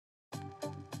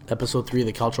Episode 3 of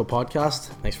the Calcio Podcast.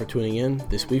 Thanks for tuning in.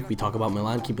 This week we talk about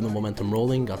Milan keeping the momentum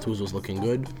rolling. Gattuso's looking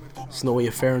good. Snowy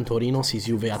affair in Torino sees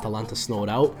Juve Atalanta snowed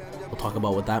out. We'll talk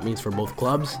about what that means for both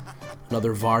clubs.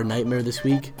 Another VAR nightmare this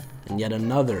week. And yet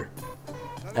another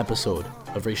episode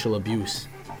of racial abuse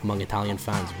among Italian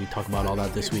fans. We talk about all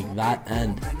that this week. That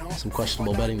and some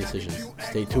questionable betting decisions.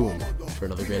 Stay tuned for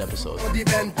another great episode.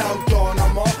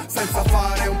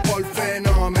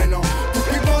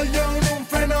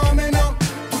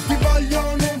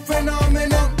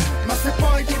 Ma se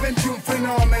poi diventi un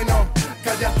fenomeno,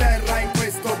 cadi a terra in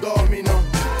questo domino.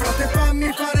 Frate,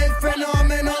 fammi fare il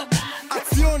fenomeno.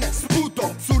 Azione,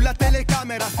 sputo sulla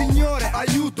telecamera. Signore,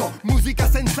 aiuto, musica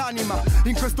senza anima.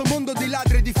 In questo mondo di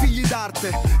ladri e di figli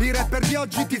d'arte, i rapper di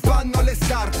oggi ti fanno le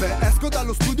scarpe. Esco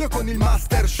dallo studio con il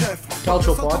Masterchef.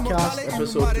 Calcio Podcast,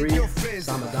 episode 3.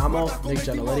 Sam Adamo, Nick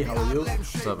Giannoletti, how are you?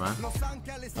 What's up, man?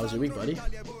 How was your week, buddy?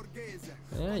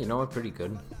 Yeah, you know what? Pretty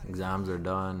good. Exams are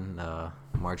done.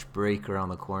 March break around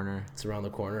the corner. It's around the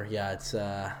corner. Yeah, it's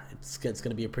going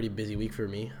to be a pretty busy week for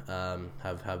me.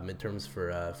 Have midterms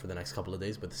for the next couple of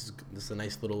days, but this is a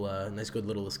nice good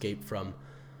little escape from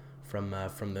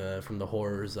the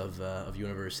horrors of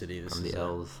university. From the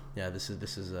L's. Yeah, this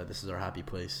is our happy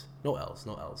place. No L's.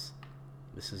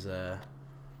 This is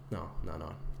no, not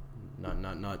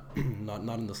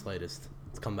in the slightest.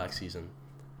 It's comeback season.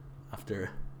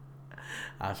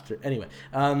 After anyway.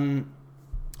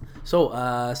 So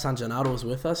San Gennaro is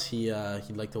with us. He'd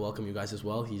like to welcome you guys as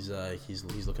well. He's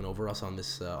looking over us on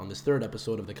this third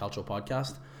episode of the Calcio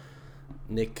Podcast.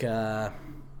 Nick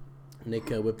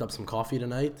whipped up some coffee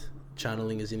tonight,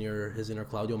 channeling his inner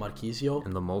Claudio Marchisio.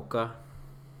 And the mocha.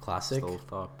 Classic.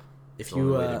 Stovetop. If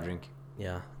you drink.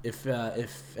 Yeah. If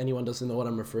anyone doesn't know what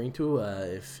I'm referring to,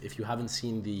 if you haven't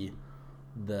seen the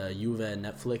Juve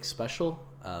Netflix special,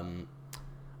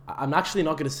 I'm actually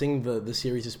not going to sing the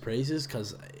series' praises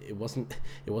because it wasn't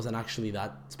actually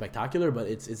that spectacular, but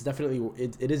it is definitely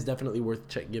worth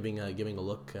giving a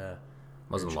look.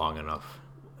 Wasn't long enough.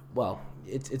 Well,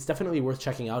 it's definitely worth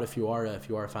checking out if you are a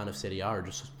fan of Serie A or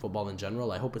just football in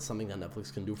general. I hope it's something that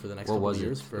Netflix can do for the next couple of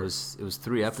years. It was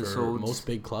 3 episodes. For most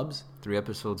big clubs. 3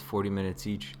 episodes, 40 minutes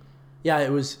each. Yeah,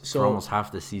 it was for almost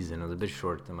half the season. It was a bit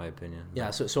short, in my opinion. Yeah,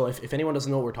 so if anyone doesn't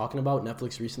know what we're talking about,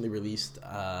 Netflix recently released.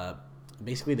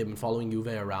 Basically, they've been following Juve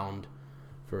around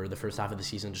for the first half of the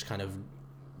season. Just kind of,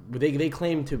 they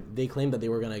claimed that they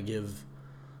were gonna give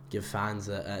fans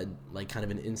a like kind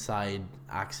of an inside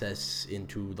access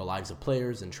into the lives of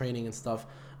players and training and stuff.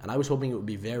 And I was hoping it would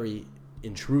be very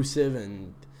intrusive,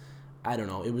 and I don't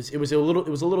know. It was a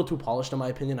little too polished in my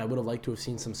opinion. I would have liked to have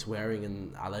seen some swearing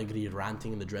and Allegri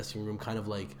ranting in the dressing room, kind of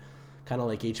like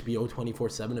HBO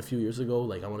 24/7 a few years ago.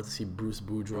 Like I wanted to see Bruce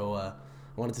Boudreau.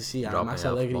 I wanted to see Max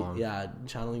Allegri,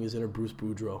 channeling his inner Bruce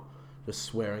Boudreau, just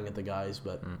swearing at the guys,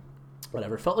 but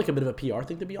whatever. It felt like a bit of a PR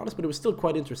thing, to be honest, but it was still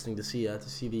quite interesting to see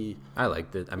the. I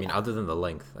liked it. I mean, other than the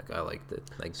length, I liked it.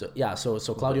 So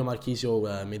Claudio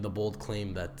Marchisio made the bold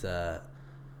claim that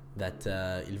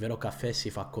il vero caffè si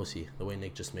fa così, the way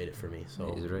Nick just made it for me.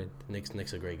 So he's right.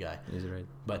 Nick's a great guy. He's right.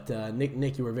 But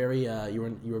Nick, you were very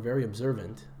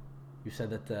observant. You said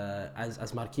that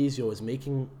as Marchisio is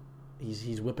making.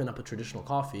 He's whipping up a traditional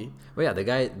coffee. Well, yeah, the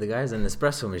guy has an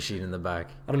espresso machine in the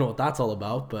back. I don't know what that's all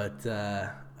about, but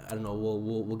I don't know.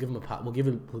 We'll give him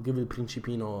we'll give El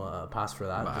Principino a pass for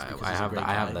that. I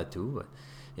have that too, but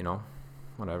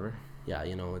whatever. Yeah,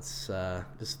 it's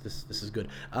this is good.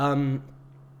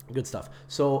 Good stuff.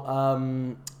 So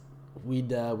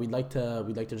we'd like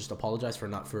to just apologize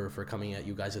for coming at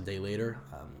you guys a day later.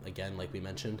 Again, like we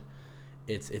mentioned.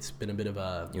 It's been a bit of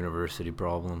a university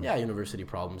problem. Yeah, university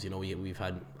problems. We've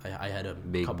had I had a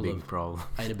big problem.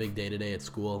 I had a big day today at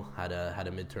school. Had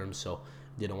a midterm, so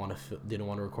didn't want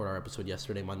to record our episode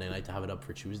yesterday, Monday night, to have it up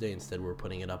for Tuesday. Instead, we're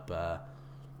putting it up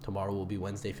tomorrow. Will be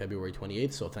Wednesday, February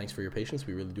 28th. So thanks for your patience.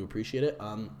 We really do appreciate it.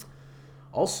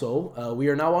 Also, we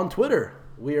are now on Twitter.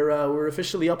 We're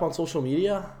officially up on social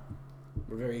media.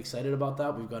 We're very excited about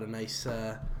that. We've got a nice.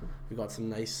 We got some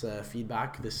nice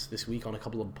feedback this week on a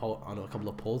couple of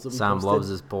polls that we Sam posted. loves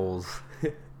his polls.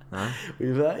 Huh?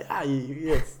 We've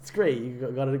it's great.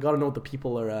 You gotta know what the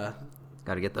people are.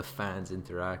 Gotta get the fans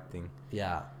interacting.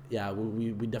 Yeah.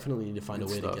 We definitely need to find a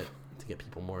way to get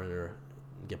people more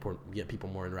get people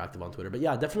more interactive on Twitter. But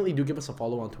yeah, definitely do give us a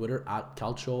follow on Twitter at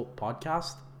Calcio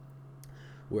Podcast,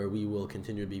 where we will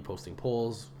continue to be posting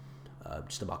polls,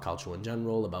 just about Calcio in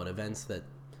general, about events that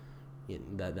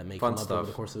may come up over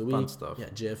the course of the week. Fun stuff. Yeah,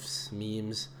 GIFs,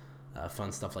 memes,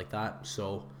 fun stuff like that.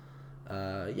 So,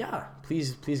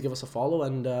 please give us a follow,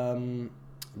 and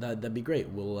that'd be great.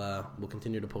 We'll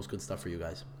continue to post good stuff for you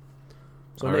guys.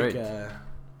 So, all Nick, right.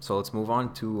 So let's move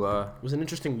on to It was an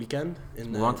interesting weekend.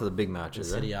 move on to the big matches.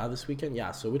 Serie A this weekend.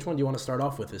 Yeah. So which one do you want to start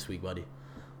off with this week, buddy?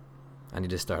 I need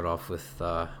to start off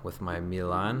with my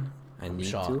Milan. I'm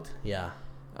shocked. Yeah.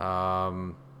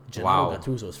 Wow.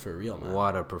 Gattuso's for real, man.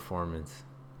 What a performance.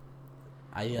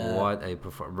 What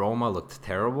Roma looked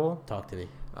terrible. Talk to me.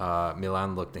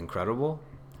 Milan looked incredible.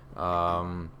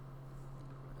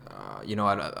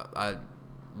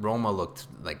 Roma looked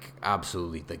like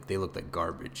absolutely like they looked like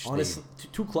garbage. Honestly,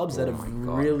 two clubs that have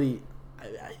God. really,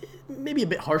 maybe a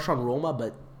bit harsh on Roma,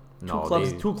 but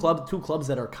two clubs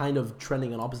that are kind of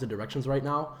trending in opposite directions right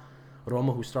now.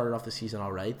 Roma, who started off the season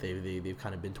all right, they've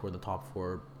kind of been toward the top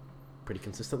four pretty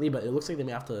consistently, but it looks like they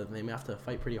may have to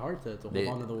fight pretty hard to hold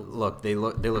on to those. They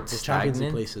looked Champions League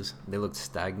stagnant. places. They looked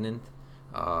stagnant.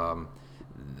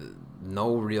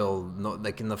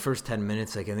 Like in the first 10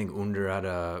 minutes, like I think Under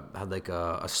had like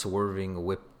a swerving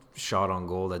whip shot on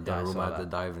goal that Donnarumma had to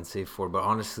dive and save for. But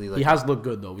honestly, like he has looked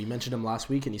good though. We mentioned him last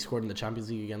week, and he scored in the Champions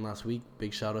League again last week.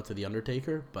 Big shout out to the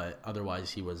Undertaker. But otherwise,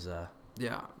 he was.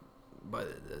 But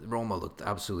Roma looked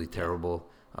absolutely terrible.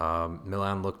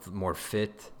 Milan looked more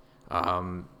fit.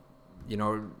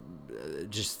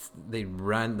 Just they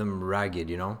ran them ragged.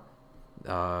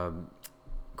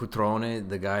 Cutrone,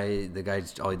 the guy,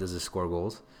 all he does is score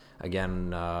goals.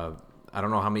 Again, I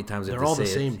don't know how many times they're all the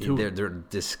same too. They're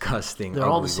disgusting. They're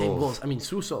all the same goals. I mean,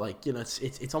 Suso,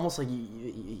 it's almost like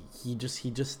he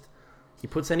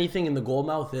puts anything in the goal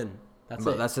mouth in.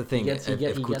 That's the thing. If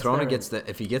Cutrone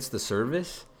if he gets the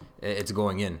service, it's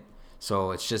going in. So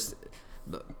it's just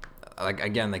the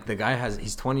guy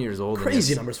he's 20 years old.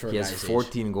 Crazy numbers for a guy his age. He has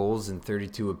 14 goals in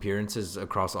 32 appearances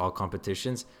across all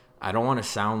competitions. I don't want to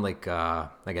sound like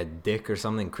a dick or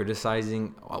something criticizing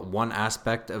one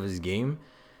aspect of his game,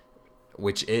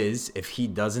 which is if he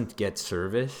doesn't get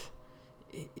service,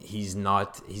 he's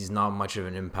not much of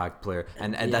an impact player,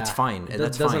 and that's fine.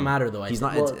 That doesn't matter though. He's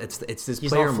not. It's this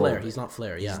player mode. He's not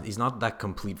Flair. Yeah, he's not that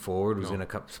complete forward who's gonna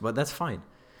come, but that's fine.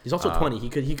 He's also 20.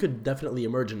 He could definitely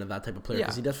emerge into that type of player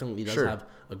because he definitely does have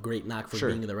a great knack for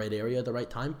being in the right area at the right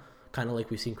time. Kind of like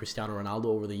we've seen Cristiano Ronaldo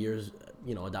over the years,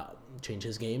 change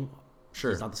his game.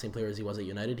 Sure. He's not the same player as he was at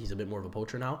United. He's a bit more of a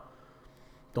poacher now.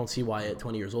 Don't see why at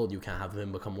 20 years old you can't have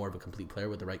him become more of a complete player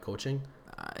with the right coaching.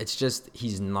 It's just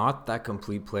he's not that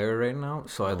complete player right now.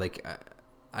 So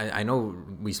I know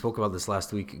we spoke about this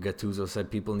last week. Gattuso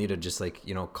said people need to just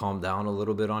calm down a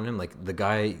little bit on him. Like the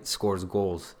guy scores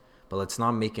goals, but let's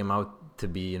not make him out to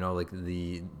be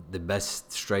the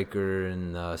best striker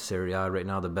in Serie A right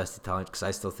now, the best Italian. Because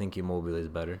I still think Immobile is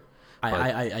better.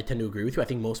 I tend to agree with you. I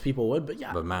think most people would, but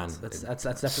yeah. But man, that's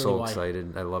definitely so why.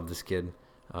 Excited. I love this kid.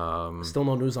 Still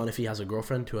no news on if he has a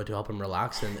girlfriend to help him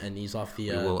relax and ease off the.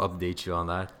 We will update you on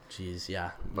that. Jeez,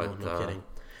 yeah, but, no kidding.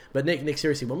 But Nick,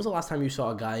 seriously, when was the last time you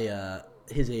saw a guy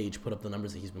his age put up the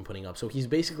numbers that he's been putting up? So he's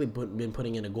basically been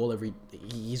putting in a goal every.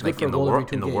 He's good for a goal every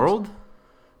 2 games. In the world?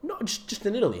 No, just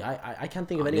in Italy. I can't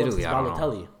think of anyone since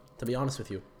Balotelli. To be honest with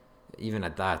you. Even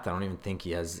at that, I don't even think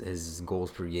he has his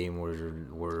goals per game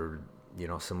were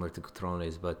similar to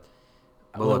Cutrone's, but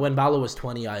when Balo was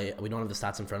 20, we don't have the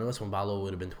stats in front of us. When Balo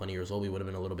would have been 20 years old, we would have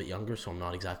been a little bit younger, so I'm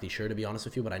not exactly sure, to be honest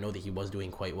with you, but I know that he was doing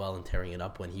quite well and tearing it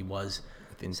up when he was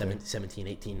 17,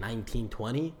 18, 19,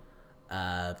 20,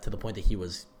 to the point that he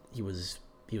was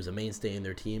a mainstay in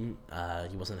their team.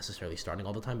 He wasn't necessarily starting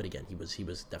all the time, but again, he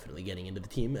was definitely getting into the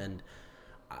team, and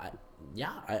I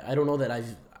don't know that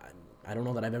I've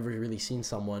ever really seen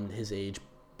someone his age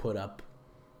put up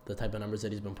the type of numbers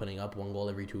that he's been putting up, 1 goal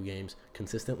every 2 games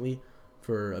consistently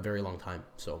for a very long time.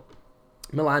 So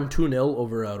Milan 2-0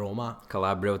 over Roma.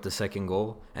 Calabria with the second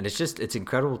goal. And it's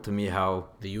incredible to me how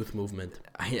the youth movement,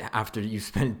 after you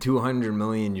spend 200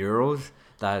 million euros,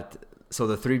 so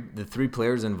the three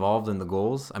players involved in the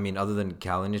goals, I mean, other than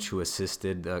Kalinic, who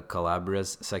assisted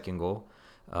Calabria's second goal,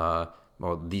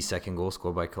 the second goal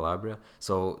scored by Calabria.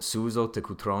 So Suso to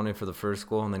Cutrone for the first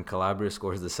goal, and then Calabria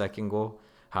scores the second goal.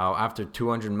 How after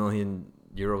 200 million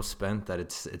euros spent, that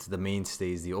it's the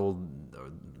mainstays, the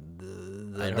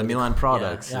Milan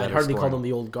products. Yeah, I'd hardly call them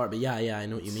the old guard, but yeah, I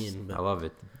know what you mean. But, I love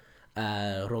it.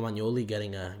 Romagnoli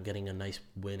getting a nice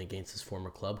win against his former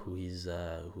club, who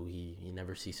he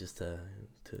never ceases to.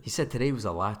 He said today he was a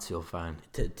Lazio fan.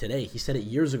 Today he said it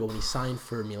years ago when he signed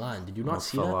for Milan. Did you not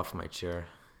see that? I fell off my chair.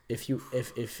 If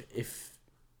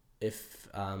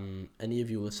any of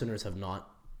you listeners have not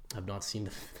seen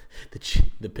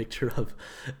the picture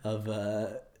of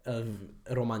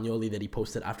Romagnoli that he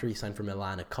posted after he signed for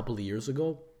Milan a couple of years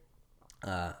ago.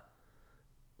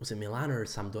 Was it Milan or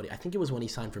Sampdoria? I think it was when he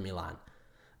signed for Milan.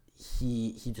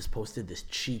 he just posted this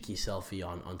cheeky selfie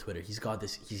on Twitter. He's got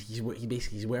this. He's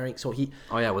wearing. So he.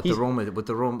 Oh yeah, with the Lazio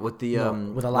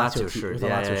shirt. With a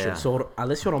Lazio shirt. So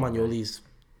Alessio Romagnoli's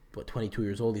 22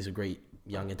 years old. He's a great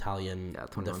young Italian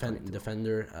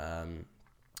defender.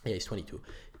 He's 22.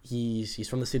 He's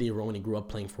from the city of Rome, and he grew up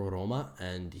playing for Roma,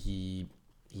 and he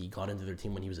got into their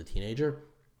team when he was a teenager,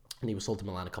 and he was sold to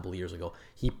Milan a couple of years ago.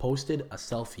 He posted a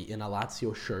selfie in a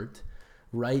Lazio shirt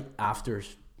right after.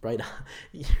 Right,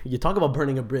 you talk about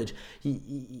burning a bridge.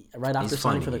 He right after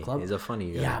signing for the club. He's a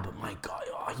funny guy. Yeah, but my God,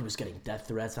 he was getting death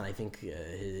threats, and I think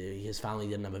his family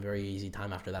didn't have a very easy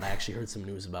time after that. I actually heard some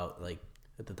news about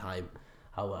at the time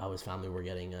how his family were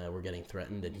getting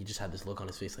threatened, and he just had this look on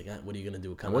his face like, what are you gonna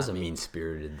do? It wasn't mean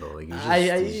spirited though. Like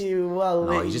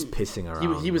he's just pissing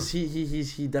around.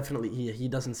 He definitely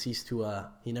doesn't cease to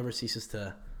he never ceases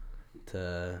to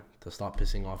stop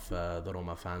pissing off the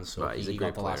Roma fans. So he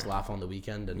got the last laugh on the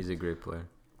weekend. And he's a great player.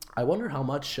 I wonder how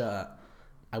much of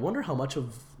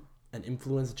an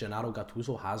influence Gennaro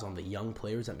Gattuso has on the young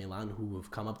players at Milan who have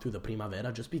come up through the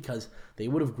Primavera, just because they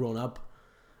would have grown up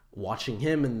watching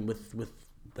him and with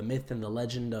the myth and the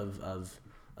legend of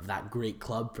that great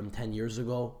club from 10 years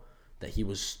ago that he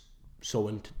was such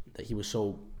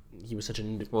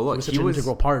an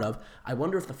integral part of. I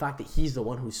wonder if the fact that he's the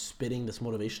one who's spitting this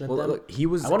motivation at them. Look, he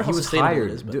was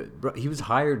hired. He was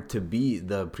hired to be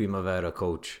the Primavera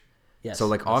coach. Yes,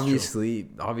 so obviously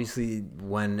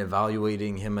when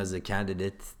evaluating him as a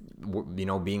candidate,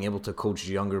 being able to coach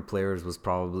younger players was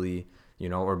probably,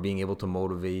 or being able to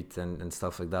motivate and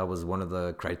stuff like that was one of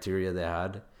the criteria they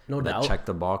had. No doubt. Checked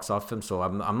the box off him, so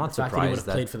I'm not surprised that he would have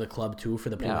played for the club too, for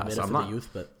the Primavera, for the youth.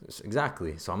 But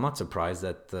exactly, so I'm not surprised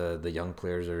that the young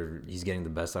players he's getting the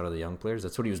best out of the young players.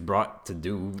 That's what he was brought to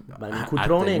do. But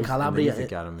Cutrone and Calabria,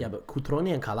 but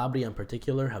Cutrone and Calabria in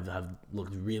particular have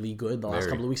looked really good the last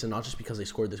couple of weeks, and not just because they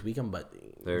scored this weekend, but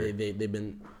they've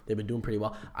been doing pretty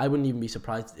well. I wouldn't even be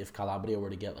surprised if Calabria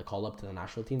were to get a call up to the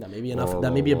national team. That may be enough.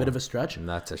 That may be a bit of a stretch. And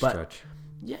that's a stretch.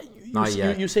 Yeah,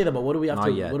 you say that, but what do we have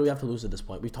to lose at this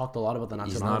point? We've talked a lot about the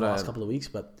Nacional the last couple of weeks,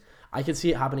 but I can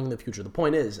see it happening in the future. The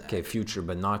point is, future,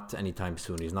 but not anytime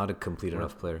soon. He's not a complete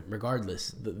enough player.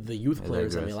 Regardless, the youth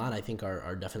players at Milan, I think,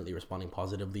 are definitely responding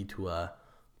positively to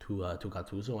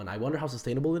Gattuso, and I wonder how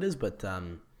sustainable it is. But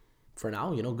for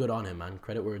now, good on him, man.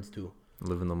 Credit where it's due.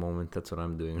 Live in the moment. That's what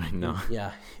I'm doing right now.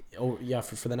 Yeah. Oh, yeah.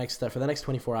 For the next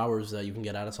 24 hours, you can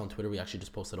get at us on Twitter. We actually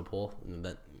just posted a poll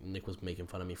that Nick was making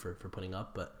fun of me for putting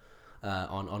up, but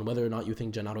on whether or not you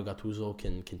think Gennaro Gattuso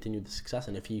can continue the success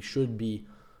and if he should be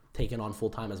taken on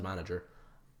full time as manager.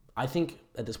 I think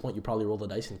at this point you probably roll the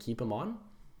dice and keep him on,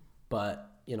 but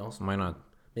why not?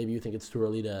 Maybe you think it's too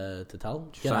early to tell.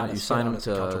 You sign him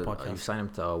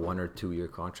to a 1 or 2 year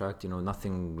contract.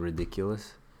 Nothing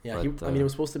ridiculous. Yeah, it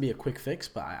was supposed to be a quick fix,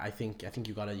 but I think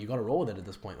you gotta roll with it at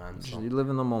this point, man. So. You live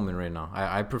in the moment right now.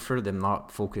 I prefer them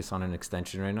not focus on an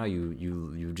extension right now.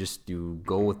 You just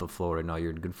go with the flow right now.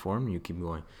 You're in good form. You keep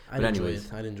going. I'd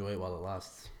enjoy it while it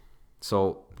lasts.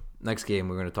 So next game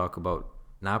we're gonna talk about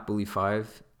Napoli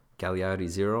 5, Cagliari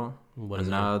 0.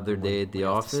 Another day at the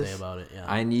office. To say about it? Yeah.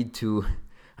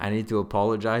 I need to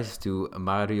apologize to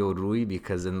Mario Rui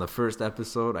because in the first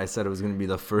episode I said it was going to be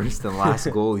the first and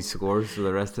last goal he scores for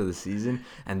the rest of the season,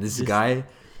 and this guy,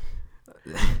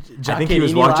 I think he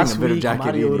was watching a bit of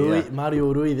Giaccherini.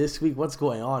 Mario Rui this week, what's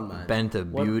going on, man? Bent a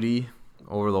beauty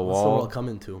over the wall. What's the world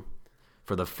coming to?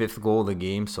 For the 5th goal of the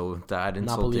game, so to add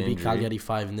insult to injury. Napoli beat Cagliari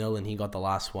 5-0, and he got the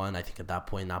last one. I think at that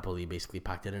point Napoli basically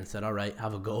packed it in and said, "All right,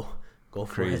 have a go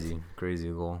for it."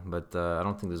 Crazy goal, but I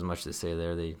don't think there's much to say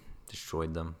there. They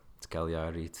destroyed them. It's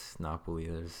Cagliari, it's Napoli.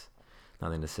 There's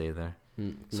nothing to say there.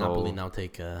 Napoli now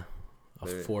take a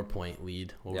 4-point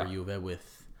lead over Juve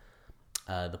with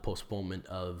the postponement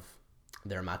of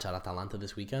their match at Atalanta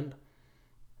this weekend.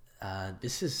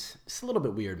 This is a little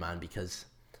bit weird, man, because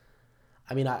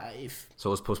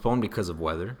so it's postponed because of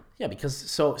weather. Yeah, because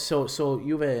so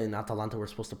Juve and Atalanta were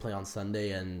supposed to play on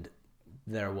Sunday, and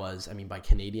there was, by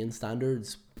Canadian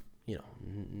standards,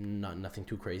 nothing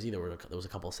too crazy. There was a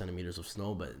couple of centimeters of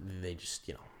snow, but they just,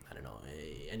 I don't know,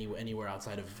 anywhere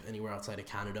outside of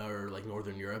Canada or like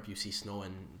Northern Europe, you see snow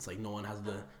and it's like no one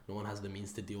has the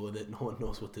means to deal with it. No one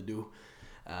knows what to do.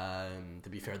 To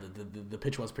be fair, the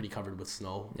pitch was pretty covered with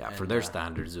snow. Yeah, for their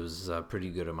standards, it was a pretty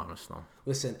good amount of snow.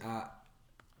 Listen,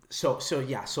 so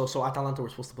Atalanta were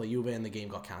supposed to play Juve and the game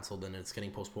got cancelled, and it's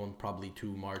getting postponed probably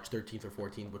to March 13th or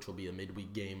 14th, which will be a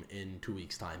midweek game in 2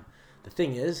 weeks' time. The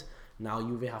thing is, now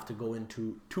Juve have to go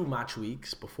into 2 match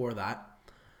weeks before that,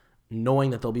 knowing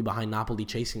that they'll be behind Napoli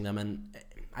chasing them, and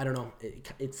I don't know.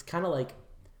 It's kind of like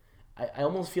I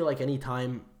almost feel like any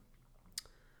time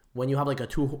when you have like a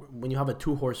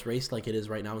two horse race like it is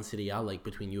right now in Serie A, like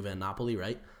between Juve and Napoli,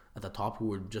 right at the top,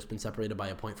 who have just been separated by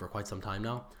a point for quite some time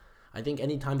now. I think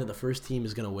any time that the first team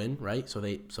is gonna win, right? So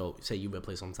say Juve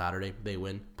plays on Saturday, they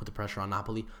win, put the pressure on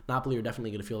Napoli. Napoli are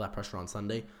definitely gonna feel that pressure on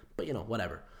Sunday, but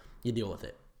whatever, you deal with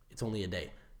it. It's only a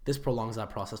day. This prolongs that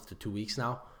process to 2 weeks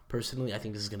now. Personally, I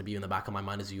think this is gonna be in the back of my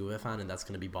mind as a Juve fan, and that's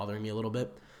gonna be bothering me a little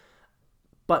bit.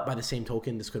 But by the same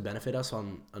token, this could benefit us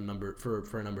on a number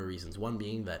of reasons. One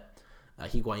being that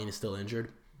Higuain is still injured,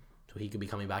 so he could be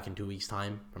coming back in 2 weeks'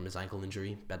 time from his ankle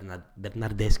injury.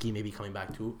 Bernardeschi may be coming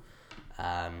back too.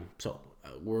 So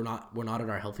we're not at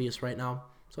our healthiest right now,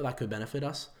 so that could benefit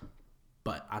us.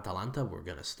 But Atalanta, we're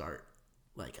gonna start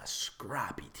like a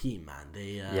scrappy team, man.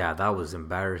 They that was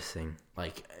embarrassing.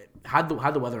 Like had the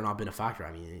weather not been a factor,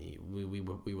 I mean, we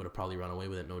would have probably run away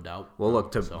with it, no doubt. Well,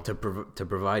 look, to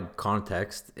provide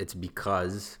context, it's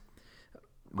because.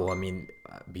 Well, I mean,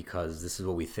 because this is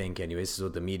what we think anyways. This is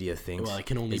what the media thinks. Well, it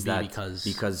can only be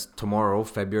because tomorrow,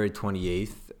 February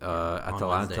 28th,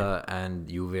 Atalanta and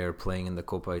Juve are playing in the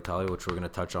Coppa Italia, which we're going to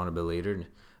touch on a bit later.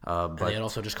 But they had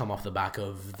also just come off the back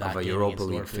of that a Europa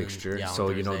League fixture.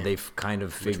 So, they've kind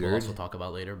of figured, which we'll also talk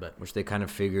about later, which they kind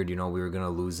of figured, we were going to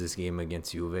lose this game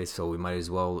against Juve, so we might as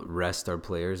well rest our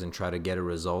players and try to get a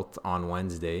result on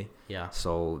Wednesday. Yeah.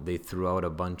 So they threw out a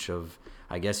bunch of,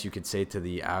 I guess you could say, to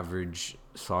the average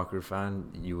soccer fan,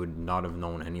 you would not have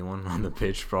known anyone on the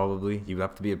pitch. Probably you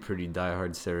have to be a pretty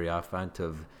diehard Serie A fan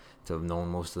to have known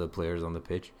most of the players on the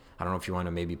pitch. I don't know if you want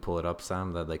to maybe pull it up,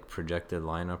 Sam, that like projected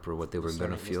lineup or what they were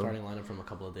going to feel. The starting lineup from a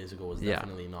couple of days ago was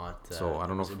definitely not. So I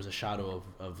don't know. It was a shadow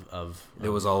of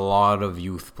there was a lot of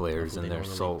youth players in there.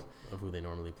 So of who they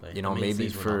normally play. Maybe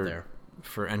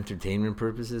for entertainment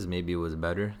purposes, maybe it was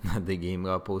better that the game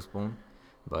got postponed.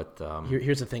 But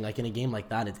here's the thing: like in a game like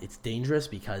that, it's dangerous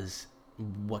because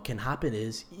what can happen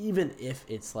is, even if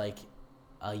it's like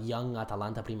a young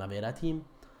Atalanta Primavera team,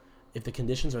 if the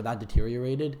conditions are that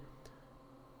deteriorated,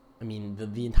 I mean,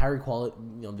 the entire quality,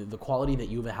 the quality that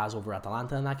Juve has over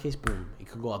Atalanta in that case, boom, it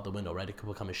could go out the window, right? It could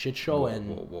become a shit show.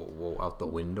 Whoa, out the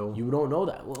window? You don't know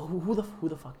that. Well, who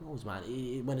the fuck knows, man?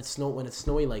 When it's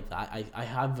snowy like that, I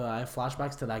have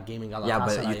flashbacks to that game in Galatasaray.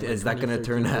 Yeah, but is that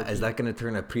gonna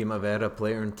turn a Primavera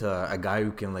player into a guy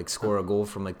who can like score a goal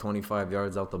from like 25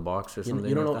 yards out the box or something?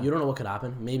 You don't know what could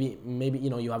happen. Maybe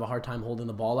you have a hard time holding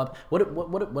the ball up. What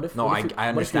if? No, I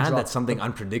understand that something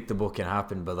unpredictable can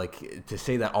happen, but like to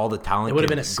say that all the talent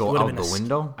go out the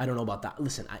window. I don't know about that.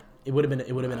 Listen, it would have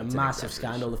been a massive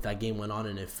scandal if that game went on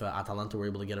and if Atalanta were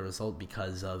able to get a result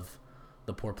because of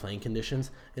the poor playing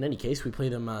conditions. In any case, we play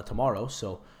them tomorrow,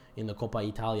 so in the Coppa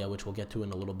Italia, which we'll get to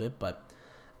in a little bit. But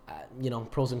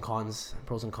pros and cons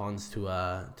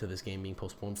to this game being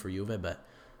postponed for Juve. But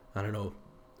I don't know.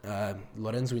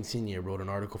 Lorenzo Insigne wrote an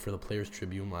article for the Players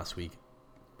Tribune last week.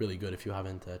 Really good. If you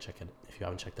haven't checked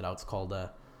it out, it's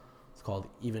called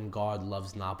Even God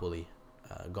Loves Napoli.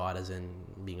 God as in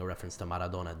being a reference to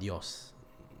Maradona, Dios,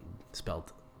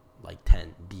 spelled like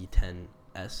 10,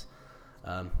 D10S.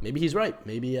 Maybe he's right.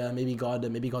 Maybe God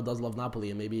does love Napoli,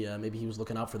 and maybe he was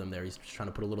looking out for them there. He's just trying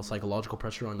to put a little psychological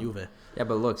pressure on Juve. Yeah,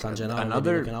 but look, looking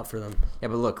out for them. Yeah,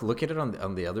 but look at it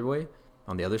on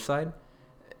the other side.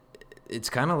 It's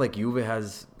kind of like Juve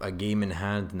has a game in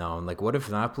hand now. And like, what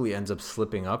if Napoli ends up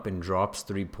slipping up and drops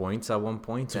 3 points at one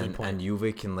point, and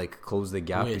Juve can like close the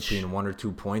gap between 1 or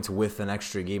 2 points with an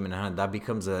extra game in hand? That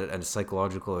becomes a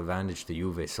psychological advantage to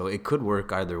Juve. So it could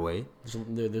work either way.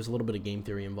 There's a little bit of game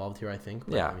theory involved here, I think.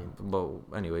 But, but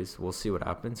anyways, we'll see what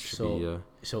happens. So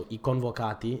I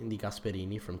convocati di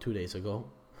Gasperini from 2 days ago.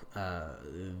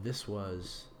 This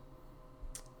was...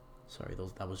 Sorry,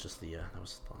 that was just the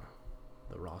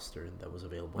roster that was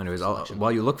available. Anyways,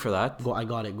 while you look for that, I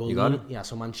got it. Golini, you got it? Yeah.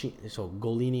 So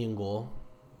Golini in goal.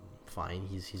 Fine.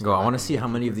 He's. Go. I want to see how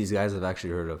many of these guys I've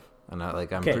actually heard of, and I'm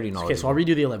pretty knowledgeable. Okay, so I'll read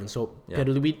you the 11. So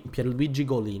Pierluigi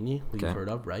Golini, who you've heard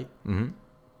of, right? Mm-hmm.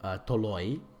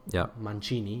 Toloi. Yeah.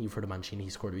 Mancini, you've heard of Mancini. He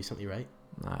scored recently, right?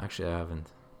 No, actually, I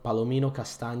haven't. Palomino,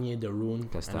 Castagne, Darun.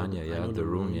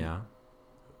 Darun, yeah.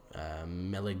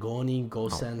 Melegoni,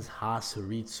 Gosens, Haas,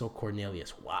 Rizzo,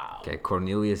 Cornelius. Wow. Okay,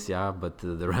 Cornelius, yeah, but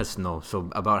the rest, no. So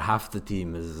about half the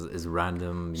team is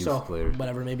random youth players.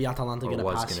 Whatever, maybe Atalanta get a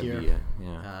pass here.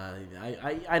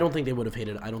 I don't think they would have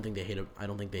hated. I don't think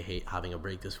they hate having a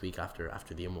break this week after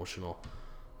the emotional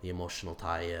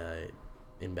tie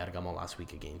in Bergamo last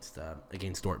week against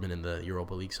Dortmund in the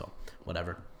Europa League. So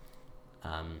whatever.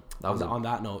 On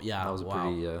that note, yeah, that was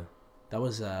that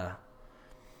was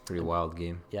pretty wild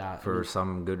game. Yeah, for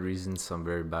some good reasons, some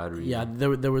very bad reasons. Yeah,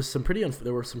 there were some pretty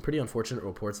unfortunate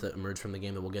reports that emerged from the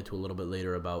game that we'll get to a little bit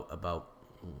later about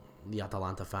the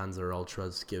Atalanta fans or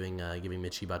ultras giving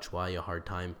Michy Batshuayi a hard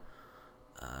time.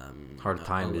 Hard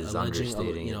time is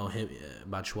understating. You know,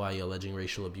 Batshuayi alleging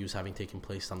racial abuse having taken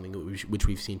place, something which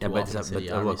we've seen too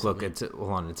often. Look,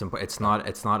 it's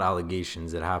not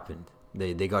allegations. It happened.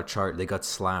 They got They got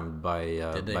slammed by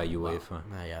UEFA.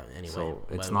 Well, yeah. Anyway, so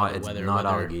it's not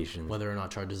allegations. Whether or not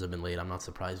charges have been laid, I'm not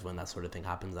surprised when that sort of thing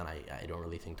happens, and I don't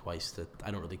really think twice.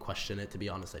 I don't really question it, to be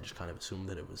honest. I just kind of assume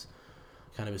that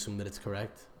it's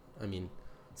correct. I mean,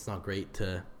 it's not great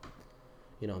to,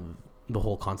 you know, the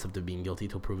whole concept of being guilty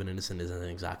till proven innocent isn't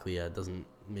exactly doesn't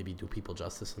maybe do people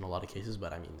justice in a lot of cases.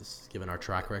 But I mean, this, given our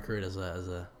track record as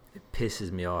a it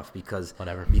pisses me off because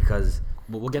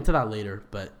we'll get to that later,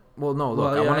 but. Well, no,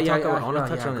 look, I want to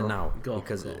touch on it now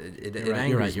because it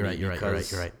angers me. You're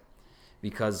right.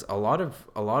 Because a lot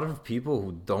of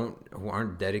people who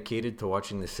aren't dedicated to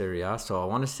watching the Serie A, so I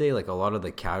want to say like a lot of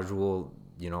the casual,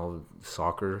 you know,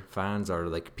 soccer fans are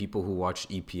like people who watch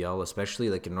EPL, especially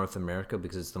like in North America,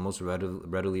 because it's the most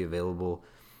readily available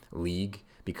league,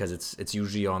 because it's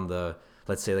usually on the,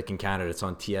 let's say like in Canada it's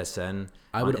on TSN,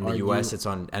 in the US it's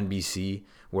on NBC,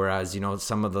 whereas, you know,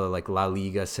 some of the like La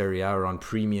Liga, Serie A are on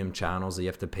premium channels that you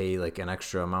have to pay like an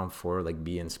extra amount for, like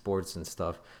beIN Sports and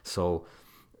stuff. So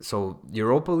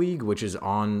Europa League, which is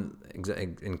on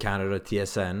in Canada,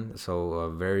 TSN, so a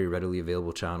very readily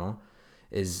available channel,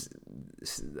 is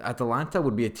Atalanta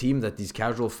would be a team that these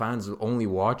casual fans only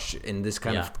watch in this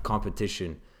kind of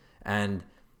competition. And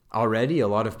already a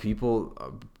lot of people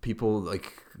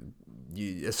like,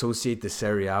 you associate the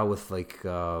Serie A with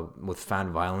with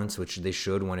fan violence, which they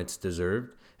should when it's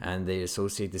deserved, and they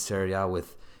associate the Serie A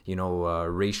with, you know,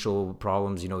 racial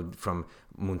problems, you know, from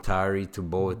Montari to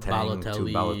Boateng to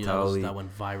Balotelli. That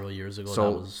went viral years ago.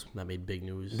 So that made big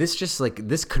news.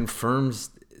 This confirms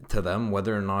to them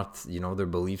whether or not, you know, their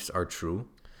beliefs are true.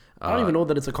 I don't even know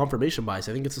that it's a confirmation bias.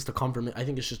 I think it's just a confirmation. I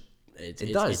think it's just. It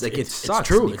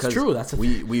sucks. It's true. That's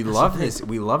we love this.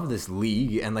 We love this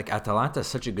league, and like Atalanta is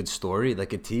such a good story.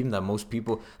 Like a team that most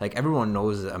people, like everyone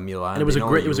knows Milan. And it was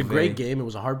a great game. It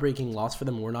was a heartbreaking loss for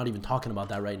them. We're not even talking about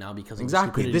that right now because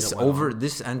of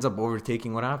this ends up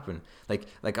overtaking what happened.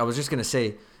 Like I was just gonna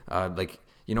say,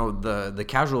 you know, the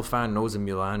casual fan knows a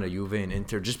Milan, a Juve, and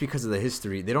Inter just because of the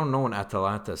history. They don't know an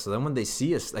Atalanta. So then when they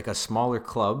see us like a smaller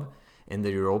club in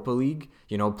the Europa League,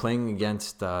 you know, playing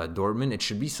against Dortmund, it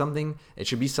should be something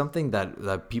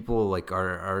that people like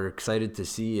are excited to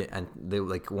see, and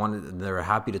they're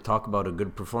happy to talk about a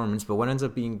good performance. But what ends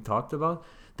up being talked about,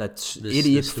 that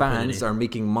idiot fans are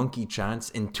making monkey chants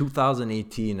in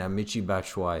 2018 at Michy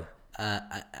Batshuayi.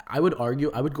 I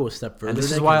would go a step further. And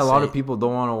this is why a lot of people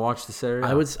don't want to watch the Serie A.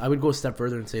 I would go a step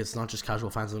further and say it's not just casual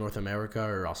fans in North America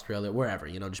or Australia, wherever,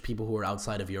 you know, just people who are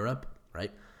outside of Europe,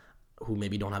 right? Who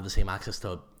maybe don't have the same access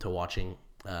to watching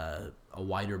a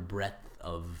wider breadth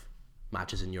of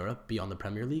matches in Europe beyond the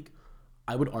Premier League.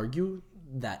 I would argue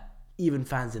that even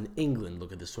fans in England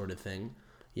look at this sort of thing.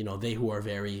 You know, they who are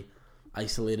very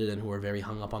isolated and who are very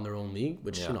hung up on their own league,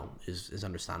 which you know is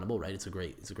understandable, right? It's a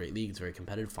great league. It's very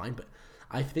competitive, fine. But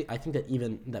I think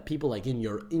that people like in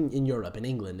Europe, in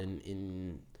England,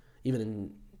 and even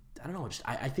in I don't know.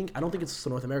 I don't think it's just a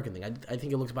North American thing. I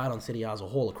think it looks bad on Serie A as a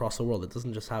whole across the world. It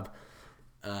doesn't just have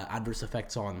adverse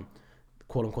effects on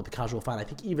quote unquote the casual fan. I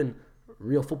think even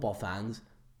real football fans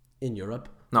in Europe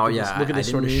look at this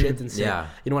sort of shit and say,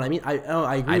 you know what I mean? I agree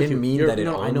with you. I didn't mean that.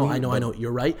 I know.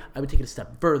 You're right. I would take it a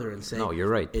step further and say, no, you're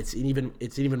right. It's an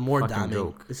even more fucking damning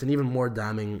joke. It's an even more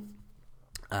damning.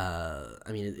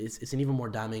 It's an even more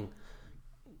damning.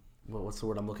 Well, what's the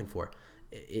word I'm looking for?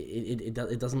 It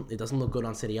doesn't look good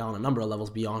on Serie A on a number of levels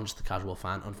beyond just the casual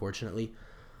fan, unfortunately.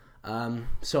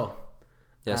 So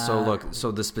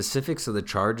the specifics of the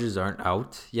charges aren't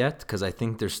out yet, because I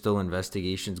think there's still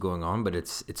investigations going on, but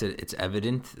it's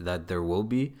evident that there will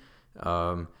be.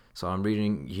 So I'm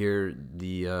reading here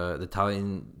the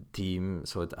Italian team,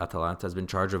 so Atalanta, has been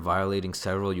charged of violating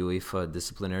several UEFA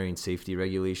disciplinary and safety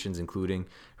regulations, including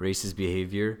racist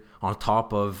behavior, on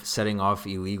top of setting off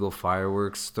illegal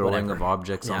fireworks, throwing of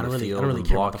objects on the field, and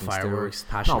blocking fireworks.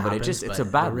 No, but it's a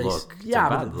bad look.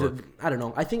 I don't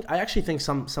know. I actually think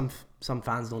some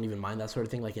fans don't even mind that sort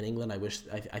of thing. Like in England,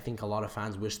 I think a lot of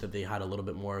fans wish that they had a little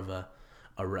bit more of a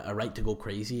right to go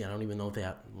crazy. I don't even know if they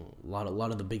have a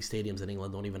lot of the big stadiums in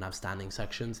England don't even have standing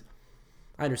sections.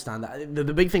 I understand that.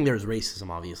 The big thing there is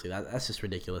racism, obviously. That's just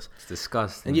ridiculous. It's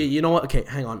disgusting. And you know what? Okay,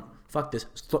 hang on. Fuck this.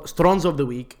 Stronzo of the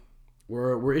week.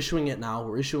 We're issuing it now.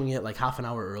 We're issuing it like half an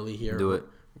hour early here. Do it.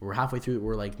 We're halfway through.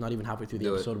 We're like not even halfway through the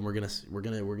episode, and we're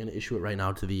gonna issue it right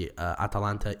now to the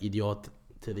Atalanta idiot,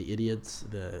 to the idiots,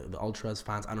 the ultras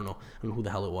fans. I don't know who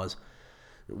the hell it was.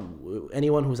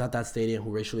 anyone who's at that stadium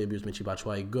who racially abused Michy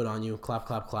Batshuayi, good on you. Clap,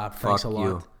 clap, clap. Thanks a lot.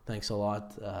 You. Thanks a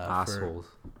lot Assholes.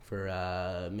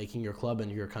 for making your club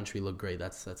and your country look great.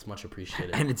 That's much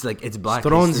appreciated. And it's like it's Black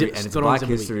Storonzi- History, and it's Storonzi Black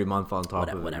every History Month on top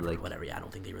of it. Whatever. Yeah, I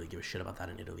don't think they really give a shit about that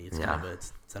in Italy. It's kind of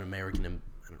it's an American. I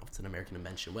don't know if it's an American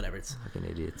invention. Whatever. It's fucking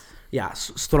idiots. yeah.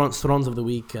 Storons of the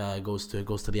week goes to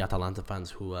the Atalanta fans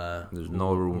who there's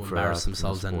no room who for embarrassed that in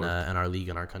themselves the and sport. our league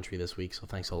and our country this week. So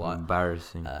thanks a lot.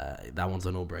 Embarrassing. That one's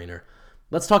a no-brainer.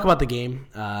 Let's talk about the game.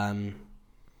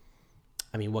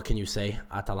 I mean, what can you say?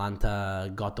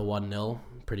 Atalanta got the 1-0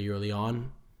 pretty early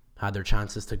on, had their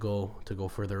chances to go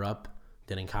further up,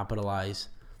 didn't capitalize.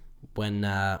 When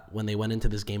they went into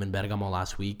this game in Bergamo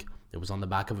last week, it was on the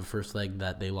back of a first leg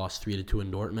that they lost 3-2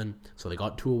 in Dortmund. So they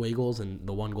got 2 away goals, and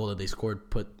the one goal that they scored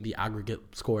put the aggregate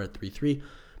score at 3-3,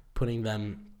 putting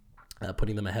them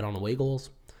ahead on away goals.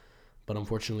 But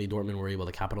unfortunately, Dortmund were able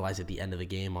to capitalize at the end of the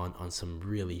game on some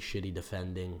really shitty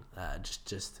defending.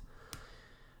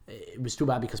 It was too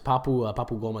bad because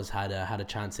Papu Gomez had a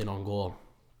chance in on goal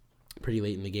pretty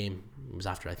late in the game. It was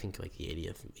after I think like the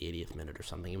 80th minute or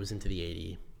something. It was into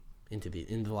the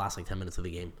last like 10 minutes of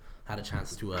the game. Had a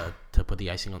chance to put the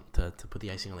icing on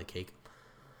the cake,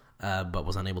 but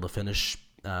was unable to finish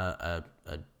a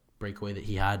breakaway that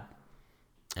he had.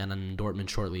 And then Dortmund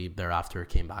shortly thereafter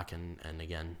came back and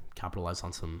again capitalized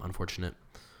on some unfortunate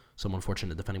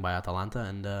defending by Atalanta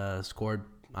and scored.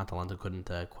 Atalanta couldn't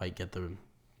quite get the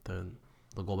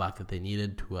goal back that they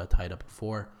needed to tie it up at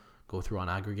 4, go through on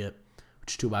aggregate,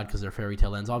 which is too bad because they're fairy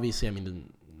tale ends. Obviously, I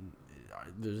mean,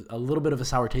 there's a little bit of a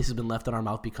sour taste has been left in our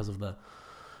mouth because of the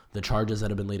charges that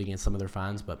have been laid against some of their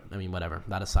fans. But I mean, whatever.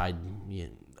 That aside,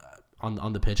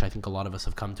 on the pitch, I think a lot of us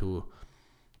have come to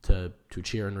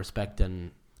cheer and respect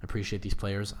and appreciate these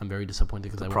players. I'm very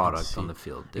disappointed because I wanted to see on the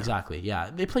field. Yeah. Exactly. Yeah,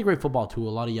 they play great football too. A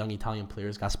lot of young Italian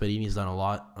players. Gasperini's done a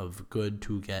lot of good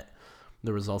to get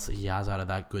the results that he has out of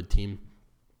that good team.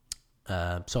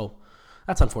 So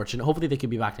that's unfortunate. Hopefully they could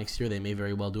be back next year. They may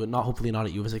very well do it. Hopefully not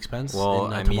at Juve's expense.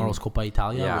 Well, in tomorrow's Coppa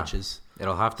Italia, which is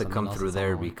it'll have to come else through that's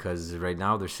there on. because right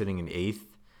now they're sitting in 8th.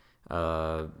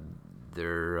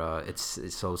 It's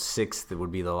 6th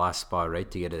would be the last spot, right,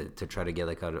 to try to get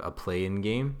like a play-in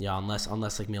game. Yeah, unless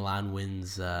like Milan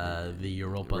wins the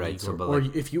Europa Right, League, so, but or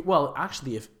like- if hang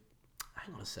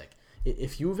on a sec,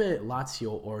 if Juve,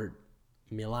 Lazio, or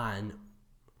Milan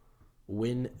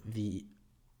win the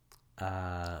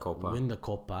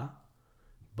Coppa,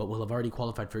 but will have already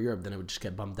qualified for Europe, then it would just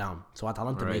get bumped down. So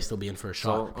Atalanta may Right. still be in for a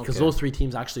shot So, because okay. those 3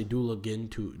 teams actually do look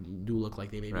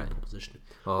like they may be in a position.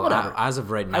 Well, Whatever. as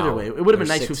of right now, Either way, it would have been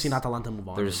they're nice to have 6 seen Atalanta move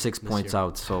on. There's 6 this points year.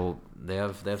 out, so they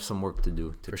have some work to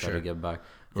do to For try sure. to get back.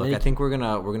 In Look, any I think we're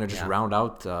gonna just Yeah. round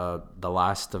out the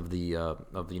last of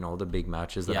the big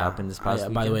matches that happened this past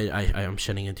weekend. By the way, I am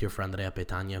shedding into your friend Andrea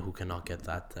Petagna, who cannot get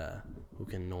that, who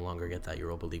can no longer get that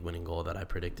Europa League winning goal that I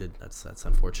predicted. That's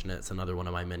unfortunate. It's another one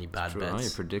of my many bad True, your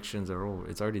bets. predictions are over.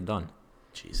 It's already done.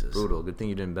 Jesus. Brutal. Good thing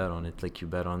you didn't bet on it. Like you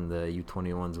bet on the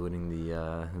U21s winning the.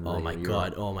 Oh my Euro.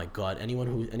 god! Oh my god! Anyone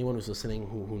who's listening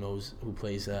who knows who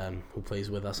plays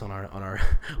with us on our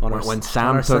When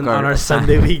Sam on took our our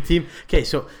Sunday league team. Okay,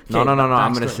 so No. I'm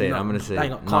backstory. gonna say it. No, I'm gonna say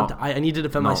hang it. on, No. I need to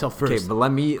defend myself first. Okay, but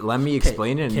let me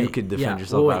explain it, and you could defend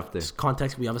yourself wait. after.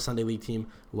 Context: we have a Sunday league team.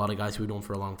 A lot of guys who've known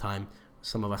for a long time.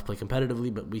 Some of us play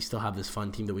competitively, but we still have this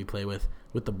fun team that we play with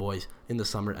the boys in the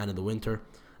summer and in the winter.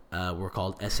 We're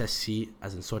called SSC,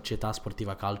 as in Società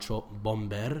Sportiva Calcio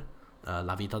Bomber,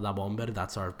 La Vita da Bomber.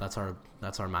 That's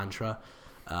our mantra.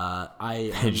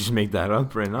 Did you just make that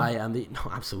up right now? I am the no,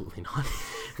 absolutely not.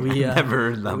 Never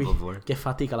heard that before. Che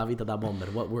fatica la vita da bomber.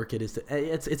 What work it is to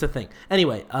it's a thing.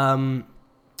 Anyway,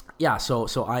 yeah.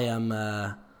 So I am.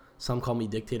 Some call me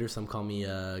dictator. Some call me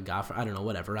gaffer. I don't know.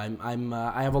 Whatever.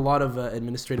 I have a lot of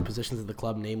administrative positions at the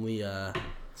club, namely.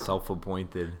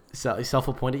 Self-appointed.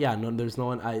 Self-appointed. Yeah. No, there's no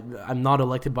one. I'm not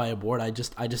elected by a board. I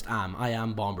just am. I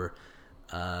am Bomber.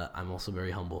 I'm also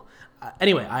very humble.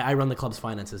 Anyway, I run the club's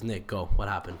finances. Nick, go. What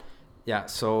happened? Yeah.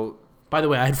 So. By the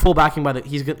way, I had full backing what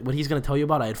he's going to tell you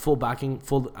about. I had full backing.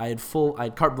 I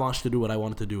had carte blanche to do what I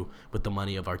wanted to do with the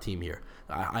money of our team here.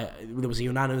 There was a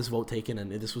unanimous vote taken,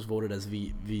 and this was voted as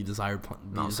the desired.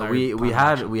 So we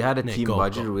had a Nick, team go.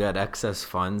 budget. We had excess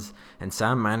funds, and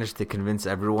Sam managed to convince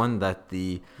everyone that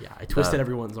I twisted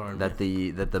everyone's arm. that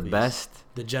the best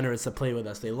degenerates that play with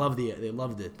us, they loved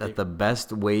it. The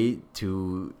best way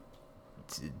to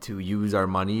use our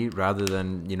money rather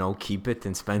than keep it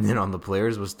and spend it on the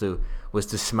players was to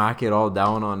smack it all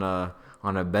down on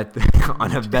a bet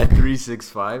on a bet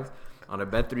 365. On a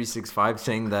Bet365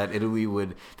 saying that Italy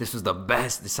this was the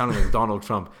best. It sounded like Donald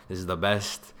Trump. This is the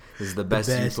best This is the best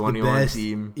U21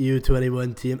 team.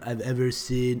 U21 team I've ever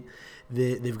seen.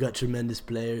 They've got tremendous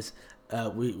players.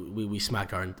 We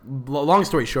smacked our. Long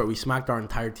story short, we smacked our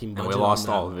entire team. And we lost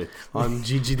all of it. On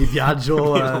Gigi Di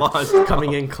Biagio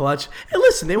coming in clutch. Hey,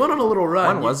 listen, they went on a little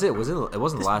run. When was it? It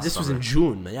wasn't last. This was in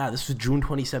June. Yeah, this was June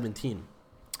 2017.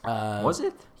 Was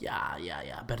it? Yeah.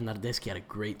 Bernardeschi had a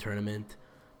great tournament.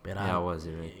 Yeah, was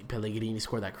it? Right? Pellegrini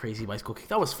scored that crazy bicycle kick.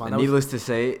 That was fun. Needless to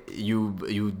say, you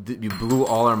blew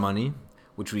all our money,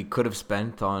 which we could have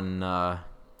spent on I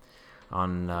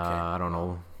don't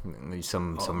know,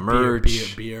 some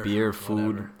merch, beer,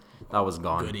 food. Whatever. That was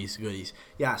gone. Goodies.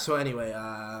 Yeah. So anyway,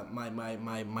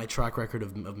 my track record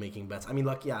of making bets. I mean,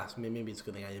 look, yeah, maybe it's a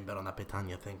good thing I didn't bet on that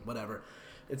Petagna thing. Whatever.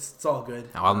 It's all good.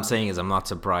 All I'm saying is I'm not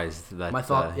surprised that my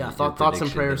thoughts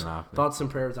and prayers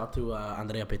out to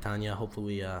Andrea Petagna.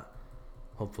 Hopefully,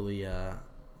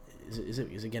 is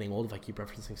it getting old if I keep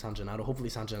referencing San Gennaro? Hopefully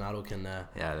San Gennaro can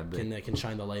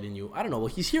shine the light in you. I don't know. Well,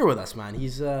 he's here with us, man.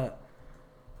 He's the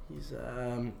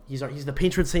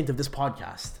patron saint of this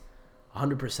podcast.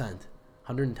 100%,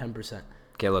 110%.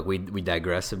 Okay, look, we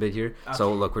digress a bit here. Okay.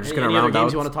 So look, we're just gonna round games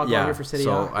out. You want to talk about here for Serie A?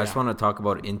 So I just want to talk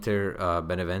about Inter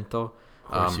Benevento.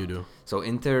 Of course you do. So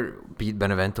Inter beat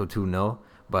Benevento 2-0,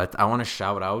 but I want to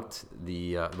shout out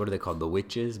the what are they called? The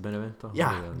Witches, Benevento.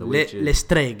 Yeah, the Witches. Le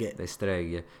Streghe. Le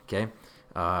Streghe. Okay.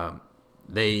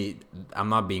 I'm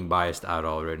not being biased at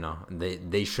all right now.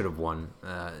 They should have won.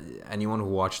 Anyone who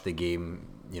watched the game,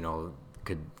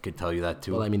 could tell you that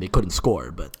too. Well, I mean, they couldn't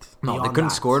score, but no, they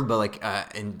couldn't score. But like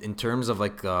in terms of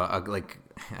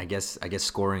I guess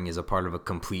scoring is a part of a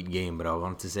complete game. But I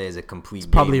wanted to say is a complete. It's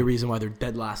probably a reason why they're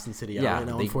dead last in Serie A right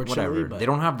now. Unfortunately, whatever. But they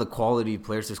don't have the quality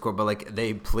players to score. But like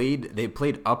they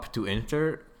played up to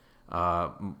Inter. I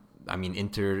mean,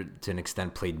 Inter to an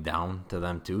extent played down to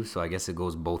them too. So I guess it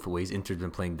goes both ways. Inter's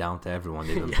been playing down to everyone.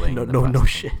 They've been playing. No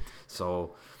shit.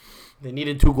 So. They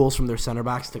needed 2 goals from their center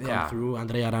backs to come through.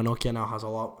 Andrea Ranocchia now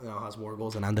has more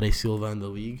goals than Andre Silva in the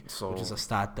league, which is a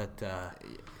stat that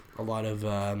a lot of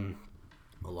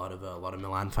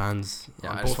Milan fans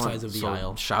on both sides of the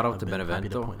aisle. Shout out to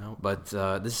Benevento, but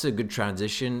this is a good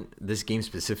transition. This game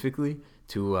specifically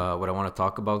to what I want to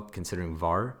talk about, considering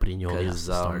VAR. Brignoli has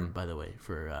to start, by the way,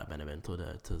 for Benevento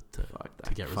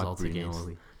to get results against.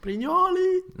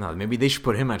 Brignoli! No, maybe they should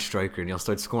put him at striker and he'll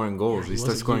start scoring goals. He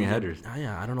starts scoring headers.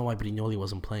 I don't know why Brignoli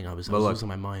wasn't playing. I was losing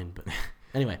my mind. But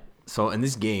anyway. So in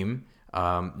this game,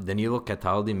 Danilo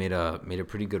Cataldi made a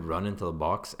pretty good run into the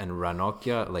box, and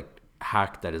Ranocchia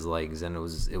hacked at his legs, and it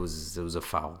was a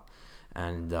foul.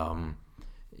 And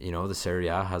the Serie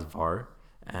A has VAR,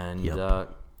 and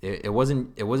it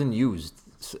wasn't used.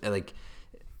 So,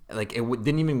 it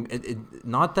didn't even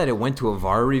not that it went to a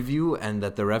VAR review and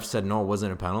that the ref said no, it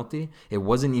wasn't a penalty. It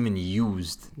wasn't even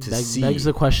used to see. Begs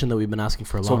the question that we've been asking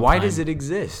for a long time. So why does it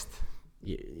exist?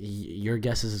 Your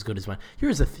guess is as good as mine.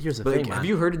 Here's the thing, man. Have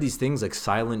you heard of these things like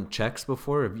silent checks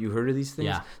before? Have you heard of these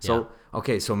things? Yeah.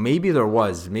 Okay, so maybe there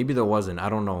was, maybe there wasn't. I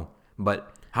don't know.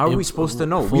 But how are we supposed to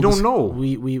know? We don't know.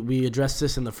 We addressed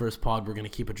this in the first pod. We're going to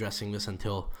keep addressing this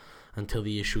until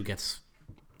the issue gets.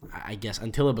 I guess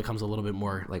until it becomes a little bit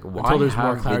more until there's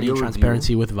more clarity and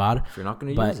transparency with VAR. If you're not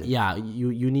going to use it. But yeah,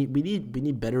 we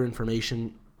need better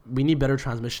information. We need better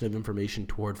transmission of information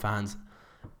toward fans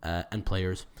and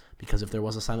players, because if there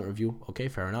was a silent review, okay,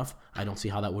 fair enough. I don't see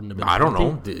how that wouldn't have been. I don't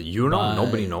know. You know,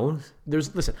 nobody knows.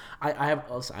 I have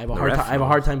a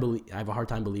hard time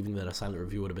believing that a silent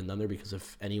review would have been done there, because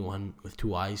if anyone with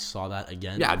 2 eyes saw that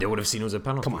again, they would have seen it was a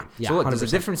penalty. Come on, so look, there's a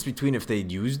difference between if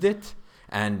they'd used it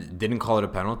and didn't call it a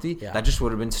penalty, that just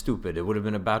would have been stupid. It would have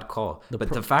been a bad call. But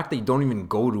the fact that you don't even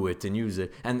go to it and use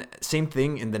it, and same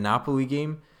thing in the Napoli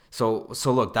game. So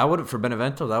look, that would have, for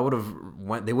Benevento, they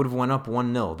would have went up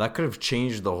 1-0. That could have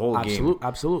changed the whole game.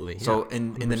 Absolutely. So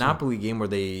in the Napoli game where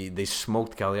they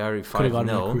smoked Cagliari 5-0, could have gotten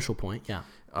a crucial point. Yeah.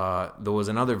 There was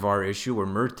another VAR issue where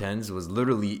Mertens was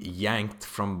literally yanked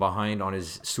from behind on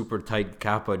his super tight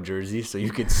Kappa jersey, so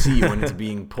you could see when it's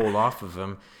being pulled off of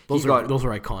him. Those are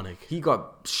iconic. He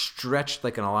got stretched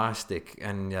like an elastic,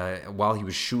 and while he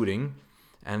was shooting,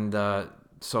 and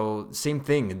so same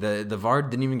thing. The VAR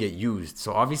didn't even get used,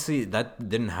 so obviously that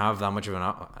didn't have that much of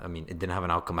it didn't have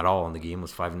an outcome at all in the game. It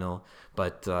was 5-0,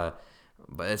 but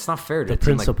it's not fair to a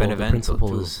team like Benevento. The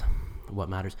principle is what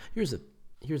matters. Here's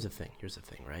the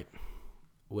thing, right?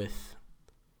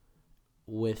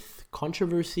 With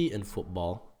controversy in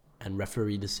football and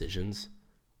referee decisions,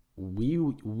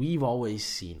 we're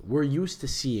used to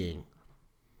seeing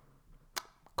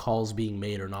calls being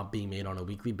made or not being made on a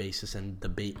weekly basis and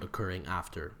debate occurring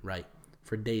after, right?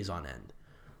 For days on end.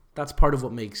 That's part of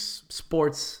what makes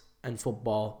sports and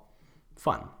football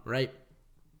fun, right?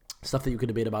 stuff that you could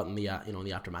debate about in the in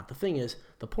the aftermath. The thing is,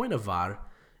 the point of VAR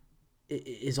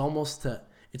is almost to.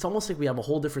 It's almost like we have a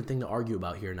whole different thing to argue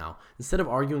about here now. Instead of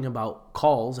arguing about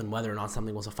calls and whether or not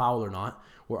something was a foul or not,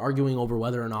 we're arguing over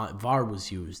whether or not VAR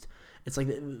was used. It's like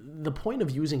the point of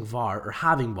using VAR or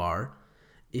having VAR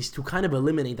is to kind of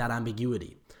eliminate that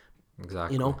ambiguity.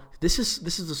 Exactly. You know, this is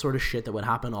the sort of shit that would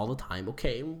happen all the time.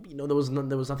 Okay, you know, there was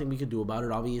nothing we could do about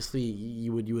it. Obviously,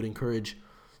 you would encourage,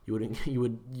 you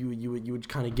would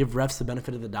kind of give refs the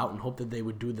benefit of the doubt and hope that they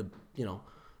would do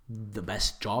the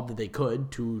best job that they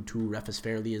could to ref as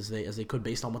fairly as they could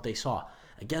based on what they saw.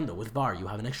 Again, though, with VAR, you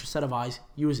have an extra set of eyes.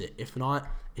 Use it. If not,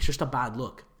 it's just a bad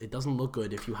look. It doesn't look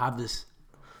good if you have this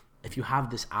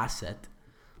asset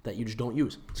that you just don't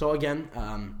use. So again,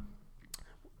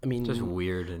 I mean, just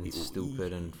weird and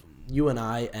stupid, and you and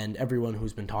I and everyone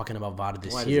who's been talking about VAR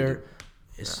this year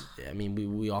I mean,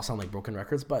 we all sound like broken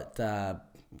records, but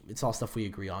it's all stuff we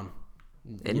agree on.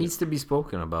 It needs to be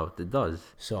spoken about. It does.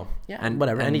 So yeah, and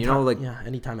whatever. And anytime, you know,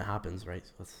 anytime it happens, right?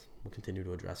 So we'll continue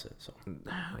to address it. So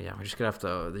yeah, we just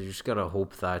gotta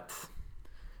hope that,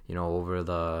 you know, over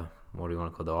the, what do you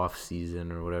want to call, the off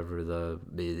season or whatever,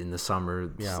 in the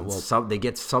summer, they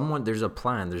get someone. There's a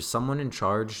plan. There's someone in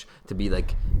charge to be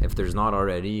like, if there's not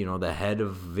already, you know, the head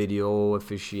of video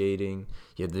officiating.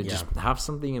 Just have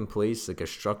something in place, like a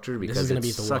structure, because this is gonna be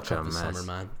the World Cup this summer,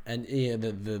 man. And yeah,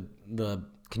 the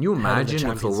Can you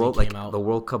imagine if the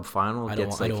World Cup final I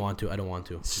don't want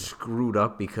to screwed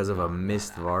up because of a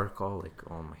missed VAR call? Like,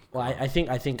 oh my God. Well,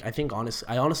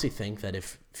 I honestly think that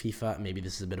if FIFA, maybe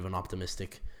this is a bit of an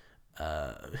optimistic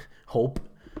hope,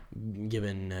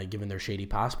 given their shady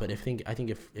past, but I think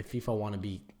if FIFA want to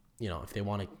be, you know, if they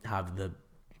want to have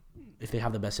if they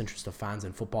have the best interest of fans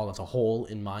and football as a whole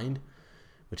in mind,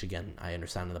 which again I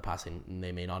understand in the past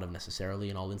they may not have necessarily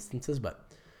in all instances, but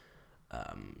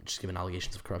just given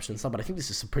allegations of corruption and stuff. But I think this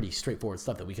is some pretty straightforward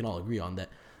stuff that we can all agree on, that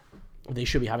they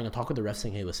should be having a talk with the refs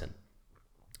saying, hey, listen,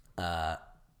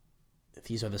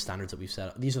 these are the standards that we've set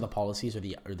up. These are the policies or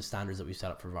the standards that we've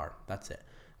set up for VAR. That's it.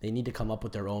 They need to come up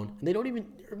with their own. And they don't even,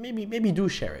 or maybe do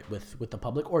share it with the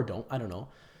public, or don't. I don't know.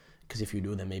 Because if you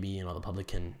do, then maybe, you know, the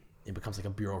public it becomes like a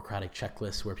bureaucratic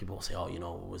checklist where people will say, oh, you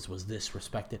know, was this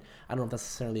respected? I don't know if that's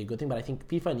necessarily a good thing, but I think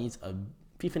FIFA needs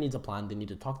a plan. They need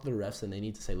to talk to the refs and they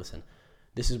need to say, listen,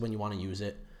 this is when you want to use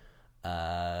it.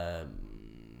 And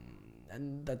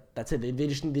that's it. They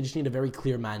just need a very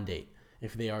clear mandate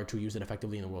if they are to use it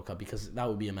effectively in the World Cup, because that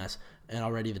would be a mess. And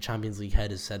already the Champions League head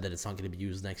has said that it's not going to be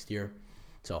used next year.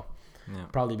 So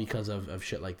probably because of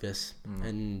shit like this.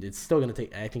 And it's still going to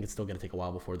take, I think it's still going to take a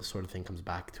while before this sort of thing comes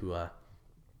back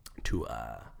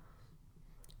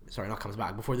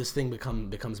before this thing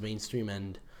becomes mainstream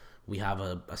and we have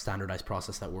a standardized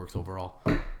process that works overall.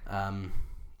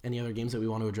 Any other games that we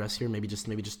want to address here? Maybe just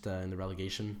in the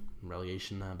relegation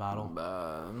battle.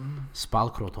 Spal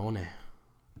Crotone,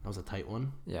 that was a tight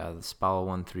one. Yeah, the Spal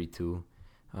 1-3-2.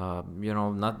 So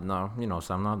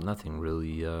I'm nothing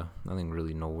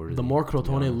really noteworthy. The more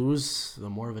Crotone lose, the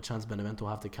more of a chance Benevento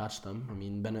will have to catch them. I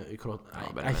mean,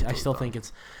 I still think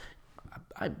it's.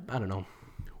 I don't know.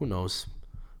 Who knows?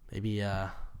 Maybe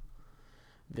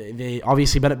they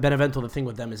obviously Benevento. The thing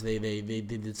with them is they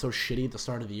did so shitty at the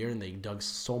start of the year, and they dug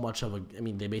so much of a. I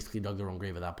mean, they basically dug their own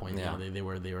grave at that point. Yeah. You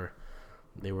know,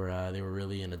 they were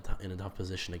really in a tough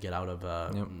position to get out of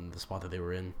the spot that they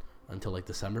were in until like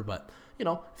December. But you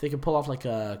know, if they could pull off like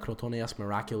a Crotone-esque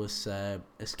miraculous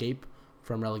escape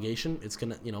from relegation, it's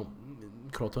gonna, you know,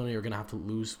 Crotone are gonna have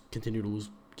to continue to lose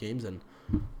games, and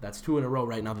that's 2 in a row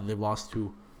right now that they've lost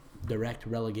to direct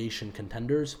relegation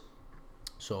contenders.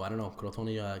 So I don't know.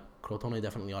 Crotone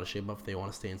definitely ought to shape up if they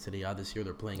want to stay in Serie A this year.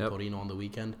 They're playing Torino on the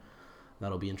weekend.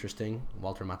 That'll be interesting.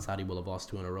 Walter Mazzarri will have lost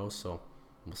 2 in a row, so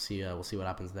we'll see what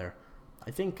happens there.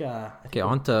 Let's move to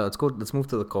the Coppa. Let's move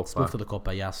to the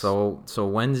Coppa. Yes. So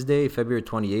Wednesday, February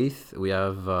 28th, we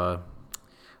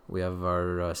have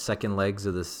our second legs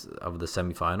of the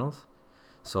semifinals.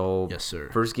 So yes, sir.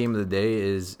 First game of the day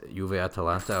is Juve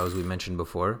Atalanta, as we mentioned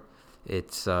before.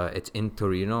 It's in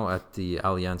Torino at the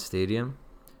Allianz Stadium.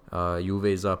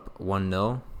 Juve's up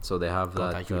 1-0, so they have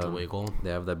that huge away goal.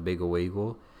 They have that big away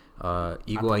goal.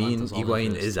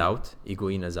 Higuain is out.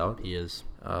 Higuain is out. He is.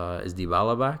 Is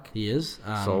Dybala back? He is.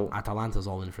 So Atalanta's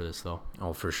all in for this, though.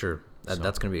 Oh, for sure.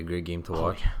 That's gonna be a great game to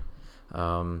watch.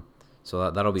 Yeah.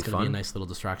 So that'll be fun. It's gonna be a nice little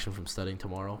distraction from studying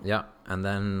tomorrow. Yeah, and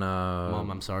then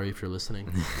Mom, I'm sorry if you're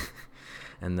listening.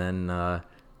 And then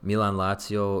Milan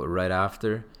Lazio right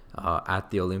after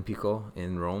at the Olimpico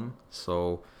in Rome.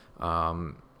 So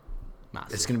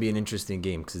it's gonna be an interesting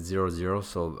game because it's 0-0.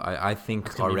 So I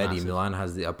think already Milan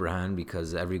has the upper hand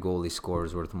because every goal he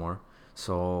scores is worth more.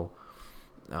 So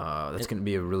That's going to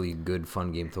be a really good,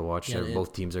 fun game to watch. Yeah,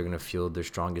 Both teams are going to field their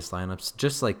strongest lineups,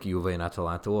 just like Juve and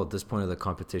Atalanta. Well, at this point of the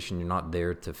competition, you're not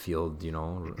there to field,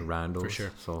 randos. For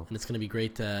sure. So And it's going to be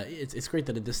great. It's great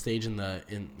that at this stage in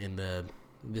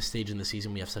this stage in the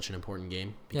season we have such an important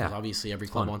game, because obviously every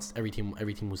club wants, every team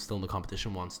who's still in the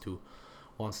competition wants to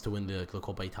win the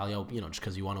Coppa Italia. Just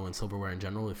because you want to win silverware in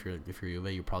general. If you're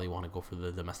Juve, you probably want to go for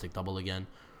the domestic double again,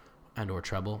 and or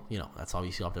treble. That's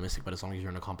obviously optimistic, but as long as you're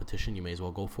in a competition, you may as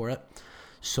well go for it.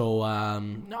 So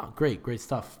great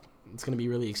stuff. It's going to be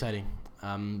really exciting.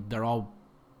 They're all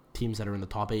teams that are in the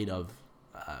top 8 of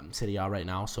Serie A right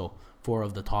now. So 4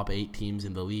 of the top 8 teams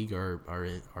in the league are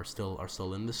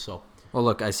still in this. So well,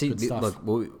 look, I see.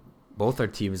 Both our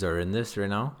teams are in this right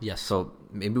now. Yes. So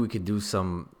maybe we could do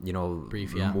some,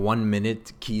 brief, 1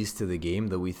 minute keys to the game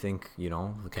that we think,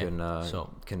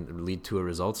 can lead to a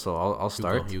result. So I'll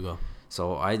start. You go.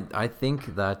 So I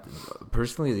think that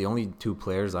personally the only 2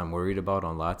 players I'm worried about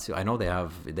on Lazio, I know they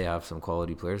have some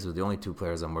quality players, but the only 2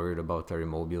 players I'm worried about are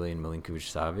Immobile and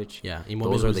Milinkovic-Savic. Yeah,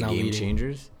 those are the game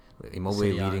changers. Immobile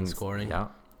leading scoring. Yeah.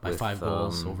 By 5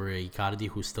 goals over Icardi,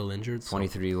 who's still injured.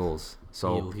 23 goals.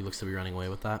 So he looks to be running away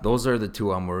with that. Those are the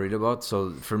 2 I'm worried about.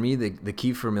 So for me, the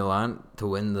key for Milan to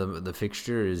win the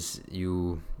fixture is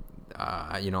I'm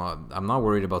not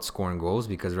worried about scoring goals,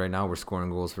 because right now we're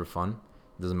scoring goals for fun.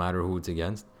 It doesn't matter who it's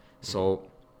against. So,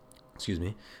 excuse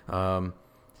me.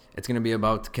 It's going to be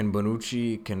about, can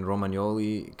Bonucci, can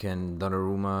Romagnoli, can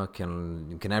Donnarumma,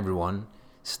 can everyone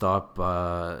stop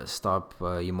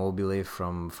Immobile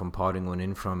from potting one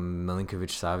in, from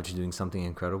Milinkovic-Savic doing something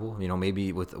incredible.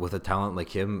 Maybe with a talent like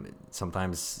him,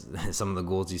 sometimes some of the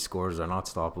goals he scores are not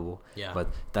stoppable. Yeah. But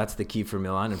that's the key for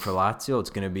Milan. And for Lazio,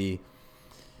 it's going to be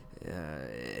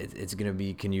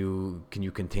can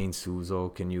you contain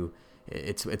Suso?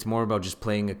 It's more about just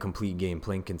playing a complete game,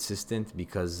 playing consistent,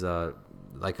 because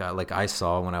like I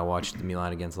saw when I watched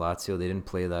Milan against Lazio, they didn't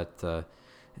play that.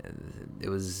 It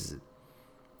was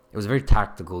a very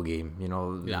tactical game,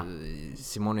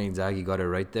 Simone Inzaghi got it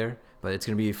right there, but it's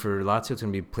going to be, for Lazio, it's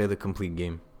going to be play the complete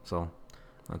game. So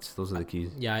those are the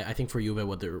keys. Yeah, I think for Juve,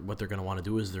 what they're going to want to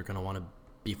do is they're going to want to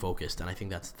be focused, and I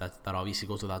think that obviously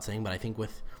goes without saying. But I think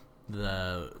with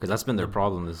because that's been their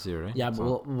problem this year, right? Yeah,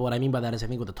 well, what I mean by that is I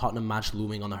think with the Tottenham match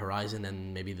looming on the horizon,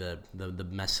 and maybe the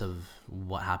mess of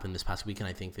what happened this past weekend,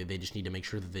 I think they just need to make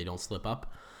sure that they don't slip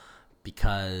up,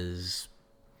 because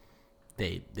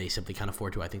they simply can't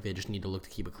afford to. I think they just need to look to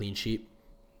keep a clean sheet,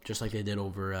 just like they did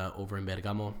over in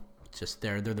Bergamo. It's just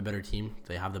they're the better team.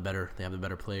 They have the better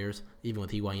players. Even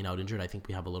with Higuain out injured, I think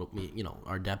we have a little,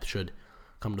 our depth should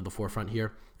come to the forefront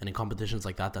here. And in competitions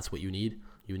like that, that's what you need.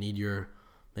 You need your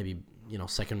maybe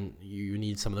second. You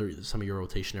need some of your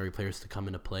rotationary players to come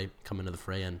into the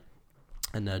fray and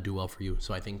do well for you.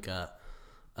 So I think a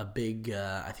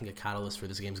catalyst for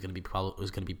this game is going to be Paulo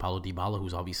Dybala,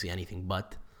 who's obviously anything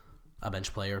but a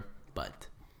bench player, but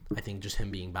I think just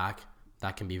him being back,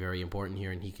 that can be very important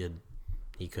here, and he could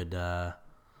have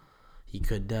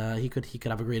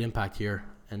a great impact here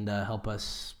and help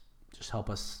us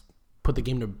hopefully put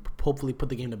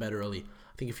the game to bed early.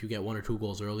 I think if you get 1 or 2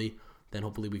 goals early, then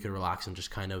hopefully we could relax and just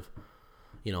kind of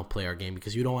play our game,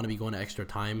 because you don't want to be going to extra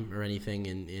time or anything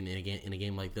in a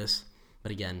game like this.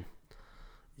 But again,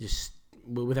 just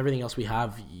with everything else we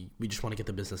have, we just want to get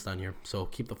the business done here. So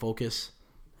keep the focus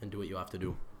and do what you have to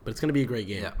do. But it's going to be a great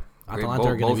game. Yeah. Atalanta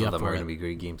are going to be up for it. Both of them are going to be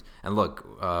great games. And look,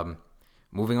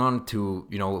 moving on to,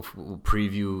 we'll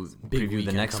preview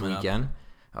the next weekend,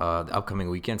 the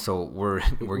upcoming weekend. So we're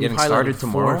getting started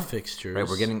tomorrow. 4 fixtures. Right,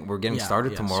 we're getting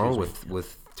started tomorrow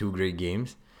with 2 great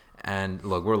games. And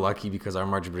look, we're lucky because our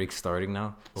March break's starting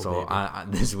now. So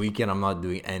this weekend I'm not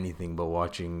doing anything but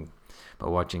watching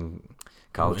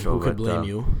Calcio. Who could blame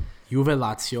you? Juve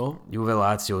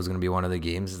Lazio is going to be one of the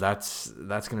games. That's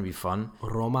going to be fun.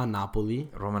 Roma Napoli.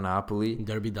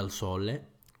 Derby del Sole.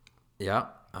 Yeah.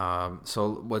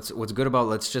 So what's good about,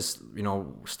 let's just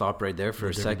stop right there for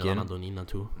a second. Madonnina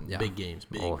too. Yeah. Big games.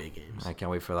 Big games. I can't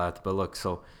wait for that. But look,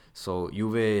 so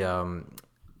Juve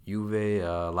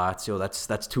Lazio,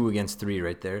 that's 2 against 3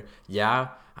 right there. Yeah,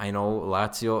 I know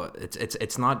Lazio.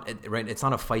 It's not right. It's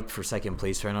not a fight for second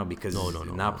place right now, because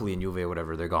Napoli and Juve,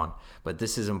 whatever, they're gone. But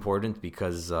this is important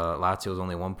because Lazio is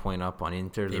only 1 point up on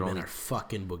Inter. They've been our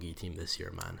fucking boogie team this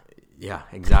year, man. Yeah,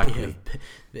 exactly.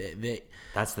 They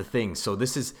That's the thing. So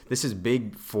this is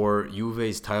big for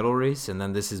Juve's title race, and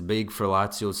then this is big for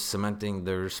Lazio cementing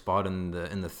their spot in the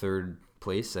 3rd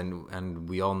place. And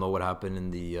we all know what happened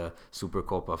in the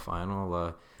Supercoppa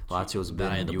final. Lazio's been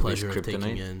I had the Juve's pleasure of kryptonite.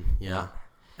 taking in. Yeah.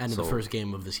 And in the first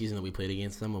game of the season that we played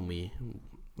against them, when we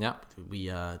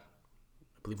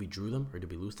believe we drew them, or did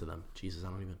we lose to them? Jesus,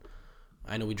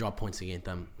 I know we dropped points against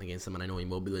them, and I know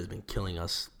Immobile has been killing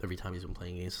us every time he's been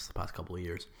playing against us the past couple of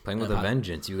years. Playing with a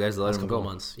vengeance. You guys let him go.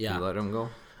 Months. Yeah. You let him go.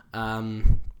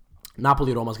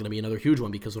 Napoli-Roma is going to be another huge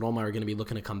one because Roma are going to be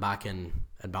looking to come back and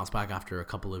bounce back after a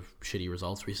couple of shitty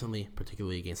results recently,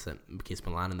 particularly against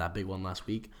Milan in that big one last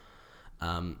week.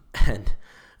 And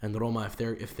Roma,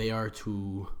 if they are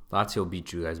to... Lazio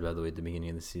beat you guys, by the way, at the beginning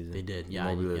of the season. They did,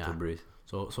 yeah.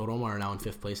 So Roma are now in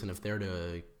 5th place, and if they're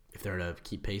to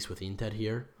keep pace with Inter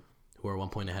here, who are 1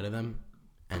 point ahead of them,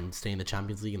 and stay in the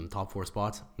Champions League in the top 4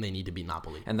 spots, they need to beat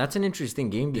Napoli. And that's an interesting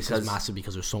game because this is massive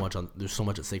because there's so much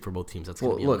at stake for both teams. That's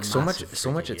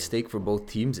so much at stake for both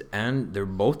teams, and they're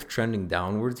both trending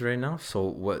downwards right now. So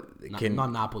what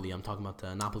not Napoli? I'm talking about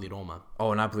Napoli-Roma.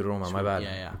 Oh, Napoli-Roma. My bad.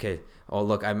 Yeah. Okay. Oh,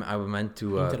 look, I meant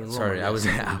to. Sorry, Roma, I was.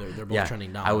 They're both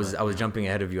trending down. I was jumping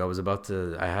ahead of you. I was about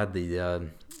to. I had the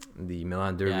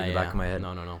Milan derby in the back of my head.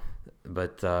 No.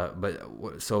 But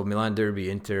so Milan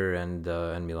derby, Inter and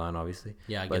Milan, obviously.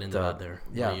 Yeah, get into that there.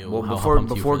 Yeah.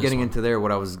 Before getting into there,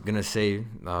 what I was gonna say,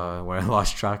 when I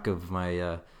lost track of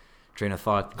my train of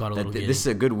thought, this is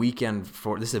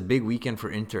a big weekend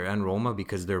for Inter and Roma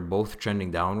because they're both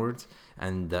trending downwards,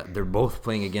 and they're both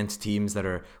playing against teams that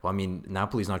are. Well, I mean,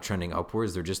 Napoli's not trending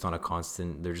upwards; they're just on a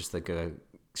constant. They're just like a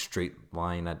straight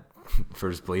line at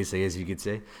first place, I guess you could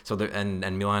say. So and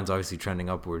Milan's obviously trending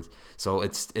upwards. So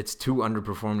it's two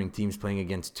underperforming teams playing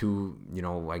against two,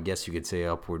 I guess you could say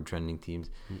upward trending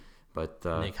teams. But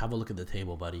Nick, have a look at the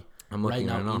table, buddy. I'm looking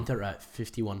right now. Inter Inter at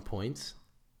 51 points,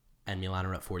 and Milan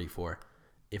are at 44.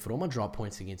 If Roma drop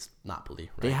points against Napoli,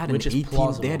 right, they had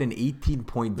an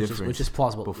 18-point difference, which is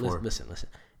plausible. Before. Listen.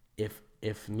 If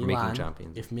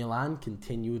Milan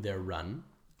continue their run,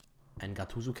 and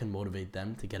Gattuso can motivate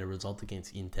them to get a result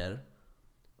against Inter,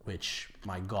 which,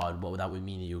 my God, what that would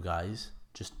mean to you guys,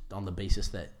 just on the basis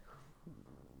that,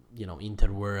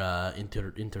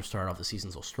 Inter started off the season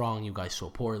so strong, you guys so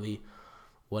poorly.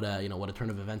 What a turn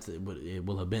of events it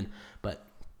will have been.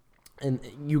 And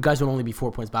you guys would only be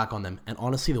 4 points back on them. And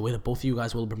honestly, the way that both of you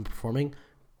guys will have been performing,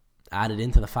 added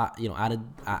into the fact,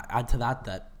 add to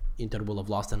that Inter will have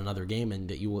lost in another game and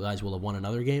that you guys will have won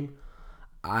another game.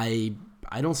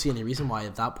 I don't see any reason why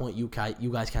at that point you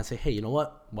guys can't say, hey, you know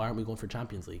what? Why aren't we going for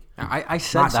Champions League? I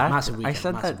said that. Massive weekend, I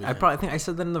said that. Weekend. I think I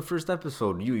said that in the first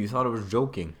episode. You thought I was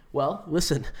joking. Well,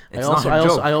 listen. It's not a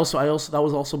joke. I also that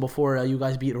was also before you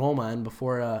guys beat Roma and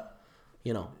before I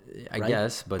right?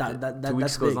 guess, but that 2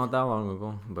 weeks ago is big. not that long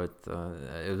ago. But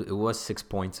it was 6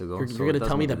 points ago. You're going to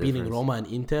tell me that beating Roma and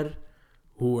Inter,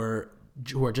 who are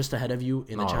just ahead of you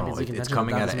in the Champions League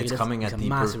contention, it's coming at a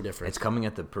massive difference. It's coming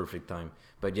at the perfect time.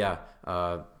 But yeah,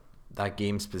 that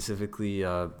game specifically,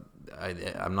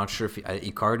 I'm not sure if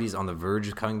Icardi's on the verge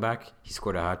of coming back. He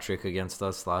scored a hat-trick against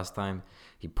us last time.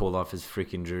 He pulled off his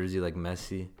freaking jersey like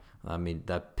Messi. I mean,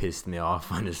 that pissed me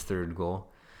off on his third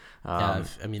goal.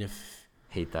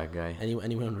 Hate that guy.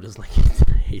 Anyone who doesn't like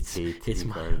hates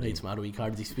Mauro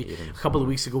Icardi. A couple of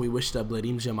weeks ago, we wished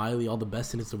Blerim Gemayeli all the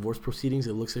best in his divorce proceedings.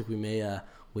 It looks like we may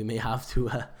have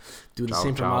to do the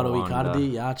same for Mauro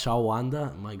Icardi. Yeah, ciao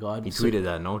Wanda. My God. He tweeted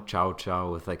that, no? Ciao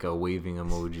ciao with like a waving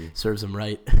emoji. Serves him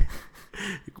right.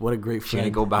 What a great friend.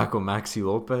 Gonna go back with Maxi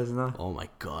Lopez now? Oh my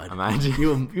God. Imagine.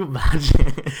 You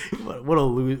imagine. What a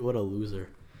loser.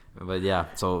 But yeah,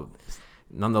 so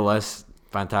nonetheless,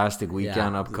 fantastic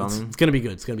weekend upcoming. It's gonna be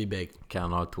good. It's gonna be big.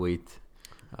 Cannot wait.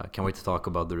 Can't wait to talk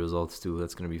about the results too.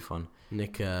 That's gonna be fun.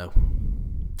 Nick,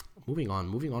 moving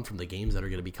on from the games that are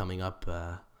gonna be coming up.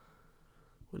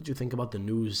 What did you think about the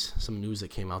news? Some news that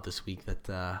came out this week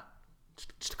that.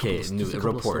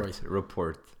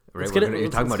 Report. Right, you're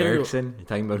talking about Eriksen. You're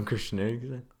talking about Christian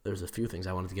Eriksen. There's a few things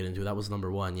I wanted to get into. That was number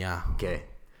one. Yeah. Okay.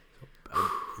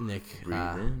 Nick.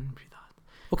 Breathe in, breathe out.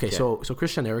 Okay, so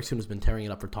Christian Eriksen has been tearing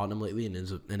it up for Tottenham lately, and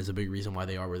is a big reason why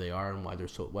they are where they are, and why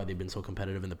they've been so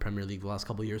competitive in the Premier League the last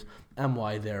couple of years, and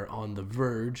why they're on the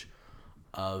verge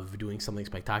of doing something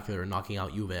spectacular and knocking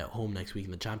out Juve at home next week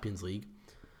in the Champions League.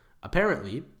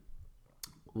 Apparently,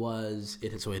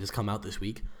 it has come out this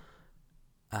week.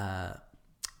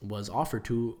 Was offered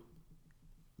to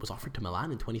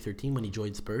Milan in 2013 when he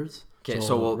joined Spurs. Okay,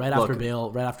 after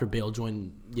Bale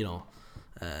joined,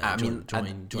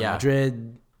 joined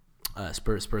Madrid.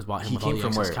 Spurs bought him. He came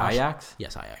from where? Cash. Ajax?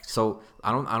 Yes, Ajax. So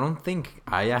I don't think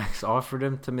Ajax offered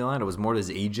him to Milan. It was more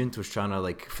his agent was trying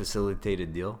to facilitate a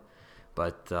deal.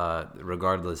 But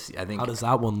regardless, I think. How does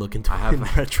that one look in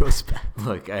retrospect?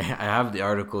 Look, I have the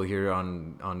article here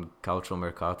on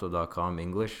calciomercato.com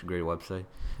English, great website.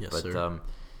 Yes, but, sir.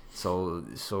 So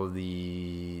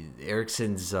the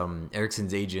Eriksen's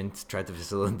agent tried to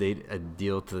facilitate a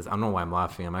deal to this. I don't know why I'm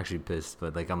laughing. I'm actually pissed,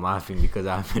 but like I'm laughing because it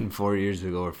happened 4 years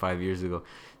ago or 5 years ago.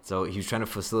 So he was trying to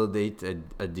facilitate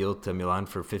a deal to Milan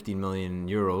for 15 million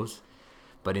euros,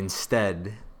 but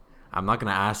instead, I'm not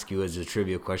gonna ask you as a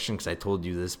trivia question because I told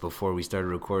you this before we started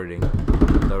recording.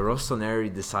 The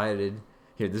Rossoneri decided.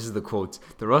 Here, this is the quotes.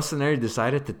 The Rossoneri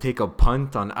decided to take a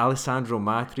punt on Alessandro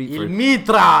Matri Il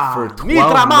Mitra! for 12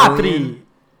 Mitra Matri! million.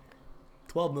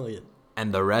 12 million.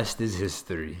 And the rest is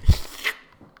history.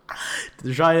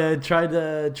 To try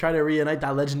to reunite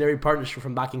that legendary partnership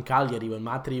from back in Cagliari when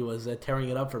Matri was tearing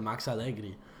it up for Max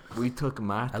Allegri. We took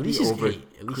Matri At least he's over gay.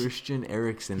 At least Christian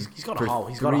Eriksen. He's got for a hot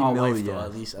wife 3 though. million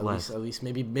At less. least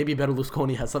maybe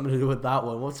Berlusconi has something to do with that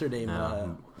one. What's her name?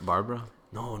 Barbara?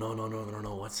 No.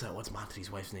 What's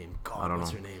Matri's wife's name? God, I don't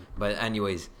what's know. her name? But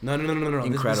anyways, No. This is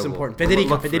Incredible. important.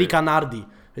 Look for Federica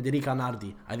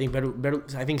Nardi. I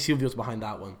think Silvio's behind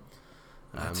that one.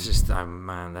 that's just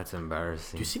man, that's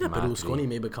embarrassing. Do you see that Matri. Berlusconi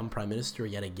may become prime minister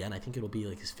yet again? I think it'll be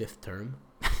like his 5th term.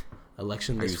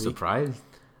 Election Are you this week. surprised?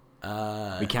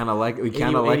 We can't 81 elect the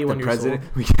years president.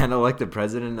 old. We can't elect the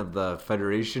president of the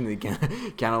federation. We can't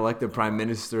elect the prime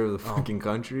minister of the fucking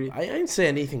country. I didn't say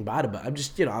anything bad about it. I'm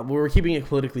just, we're keeping it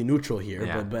politically neutral here.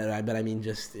 Yeah. But I mean,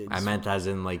 just it's, I meant as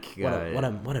in like what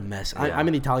a mess. yeah. I'm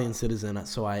an Italian citizen,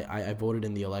 so I voted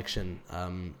in the election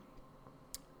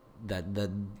that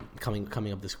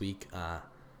coming up this week.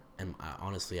 And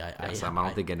honestly, I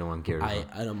don't think anyone cares.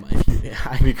 I don't.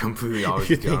 To be completely honest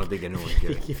with you, I don't think anyone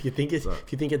cares. If you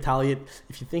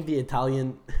think the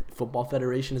Italian Football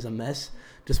Federation is a mess,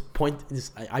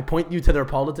 I point you to their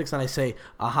politics and I say,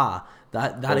 aha,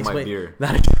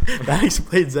 that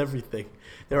explains everything.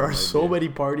 There are so many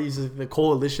parties. The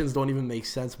coalitions don't even make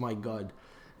sense. My God,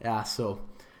 yeah. So,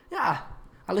 yeah.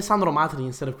 Alessandro Matri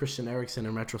instead of Christian Eriksen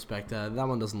in retrospect, that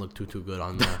one doesn't look too good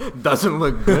on Doesn't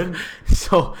look good.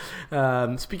 So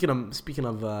speaking of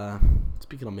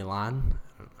Milan,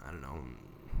 I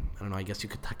don't know. I guess you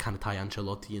could kind of tie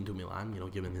Ancelotti into Milan,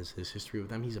 given his history with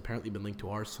them. He's apparently been linked to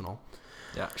Arsenal.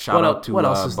 Yeah, shout out to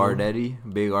Bardetti,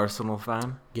 big Arsenal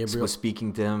fan. Gabriel was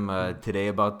speaking to him today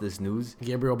about this news.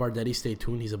 Gabriel Bardetti, stay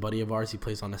tuned. He's a buddy of ours. He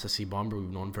plays on SSC Bomber. We've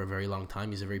known him for a very long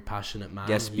time. He's a very passionate man.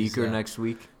 Guest speaker next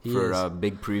week for a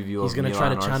big preview. He's gonna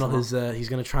try to channel his. He's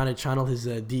gonna try to channel his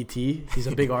DT. He's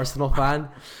a big Arsenal fan,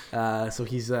 so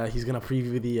he's gonna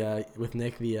preview with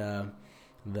Nick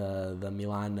the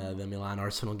Milan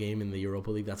Arsenal game in the Europa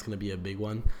League. That's going to be a big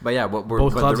one. But yeah,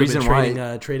 both clubs have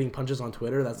been trading punches on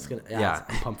Twitter. That's going to I'm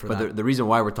pumped for that. But the reason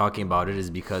why we're talking about it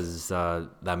is because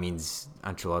that means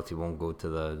Ancelotti won't go to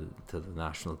the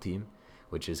national team,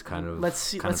 which is kind of let's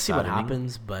see what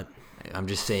happens. But I'm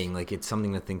just saying, like, it's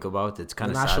something to think about. It's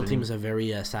kind of the national saddening. team is a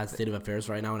very sad state of affairs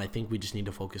right now, and I think we just need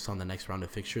to focus on the next round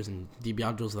of fixtures. And Di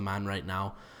Biagio's the man right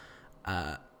now.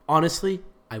 Honestly,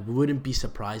 I wouldn't be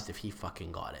surprised if he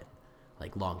fucking got it,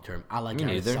 like long term. I like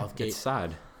Gareth Southgate. It's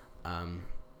sad.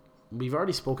 We've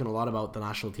already spoken a lot about the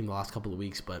national team the last couple of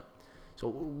weeks, but so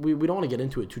we don't want to get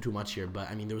into it too much here. But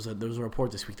I mean, there was a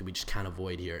report this week that we just can't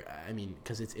avoid here. I mean,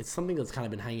 because it's something that's kind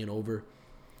of been hanging over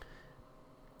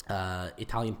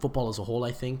Italian football as a whole.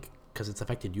 I think because it's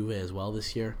affected Juve as well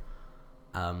this year.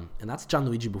 And that's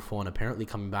Gianluigi Buffon apparently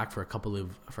coming back for a couple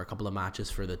of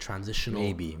matches for the transitional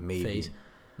maybe phase.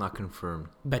 Not confirmed.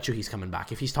 Bet you he's coming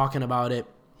back. If he's talking about it,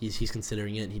 he's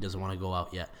considering it, and he doesn't want to go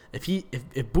out yet.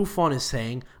 If Buffon is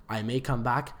saying I may come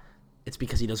back, it's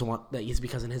because he doesn't want that. It's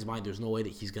because in his mind there's no way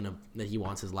that he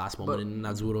wants his last moment in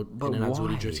an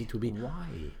Azzurri jersey to be. Why?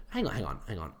 Hang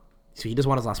on. So he doesn't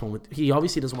want his last moment. He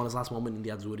obviously doesn't want his last moment in the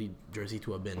Azzurri jersey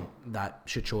to have been that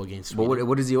shit show against Sweden. But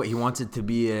what is he? He wants it to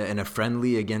be in a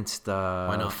friendly against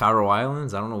Faroe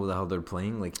Islands. I don't know who the hell they're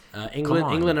playing. Like England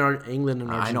and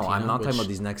Argentina. I know. I'm not talking about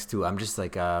these next two. I'm just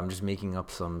I'm just making up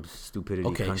some stupidity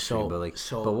country.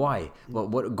 But why?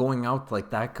 What going out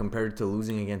like that compared to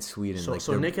losing against Sweden?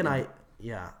 So Nick and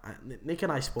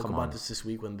I spoke about this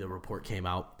week when the report came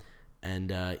out,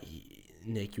 and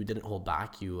Nick, you didn't hold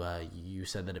back. You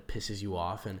said that it pisses you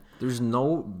off, and there's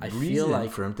no reason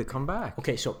for him to come back.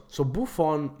 Okay, so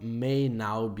Buffon may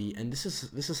now be, and this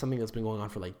is something that's been going on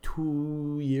for like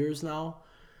 2 years now,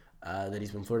 that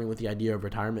he's been flirting with the idea of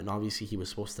retirement. And obviously, he was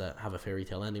supposed to have a fairy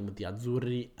tale ending with the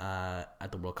Azzurri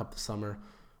at the World Cup this summer.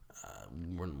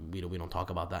 We don't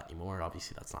talk about that anymore.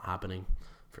 Obviously, that's not happening.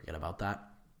 Forget about that.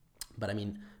 But I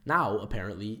mean, now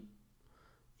apparently,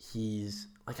 he's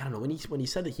like, I don't know, when he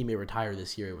said that he may retire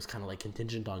this year, it was kind of like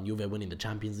contingent on Juve winning the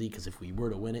Champions League, because if we were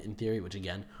to win it in theory, which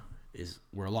again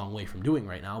we're a long way from doing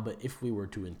right now, but if we were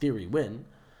to in theory win,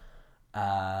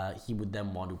 he would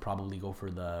then want to probably go for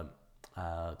the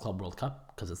Club World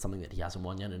Cup, because it's something that he hasn't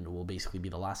won yet, and it will basically be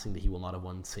the last thing that he will not have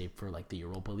won, save for like the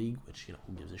Europa League, which, you know,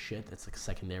 who gives a shit? It's like a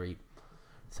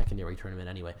secondary tournament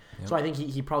anyway. Yep. So I think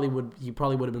he probably would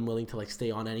have been willing to like stay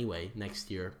on anyway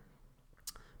next year,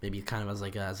 maybe kind of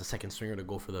as a second stringer to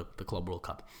go for the Club World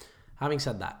Cup. Having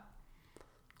said that,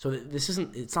 so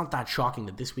it's not that shocking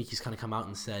that this week he's kind of come out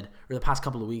and said, or the past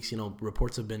couple of weeks, you know,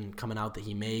 reports have been coming out that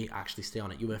he may actually stay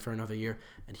on at Juve for another year.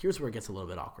 And here's where it gets a little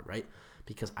bit awkward, right?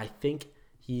 Because I think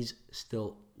he's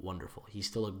still wonderful. He's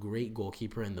still a great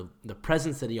goalkeeper, and the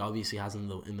presence that he obviously has in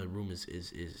the room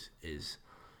is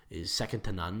second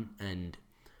to none. And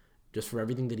just for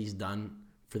everything that he's done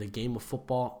for the game of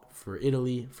football, for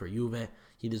Italy, for Juve,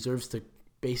 he deserves to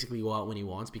basically go out when he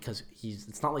wants, because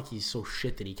it's not like he's so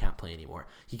shit that he can't play anymore.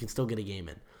 He can still get a game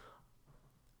in.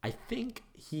 I think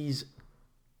he's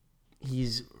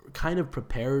kind of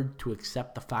prepared to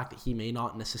accept the fact that he may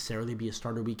not necessarily be a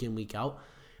starter week in, week out,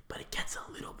 but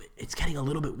it's getting a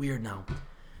little bit weird now,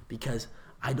 because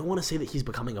I don't want to say that he's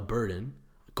becoming a burden.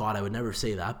 God, I would never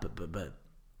say that, but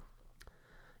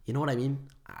you know what I mean?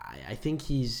 I think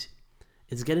it's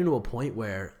getting to a point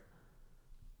where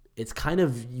it's kind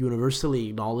of universally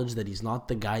acknowledged that he's not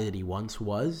the guy that he once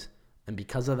was. And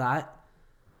because of that,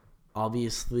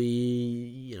 obviously,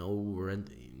 you know, we're in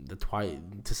the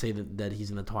twilight. To say that he's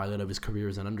in the twilight of his career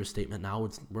is an understatement now.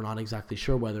 We're not exactly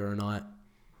sure whether or not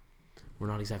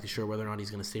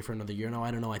he's going to stay for another year now.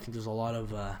 I don't know. I think there's a lot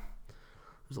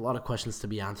of questions to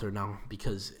be answered now,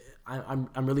 because I'm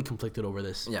really conflicted over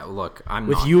this. Yeah, look,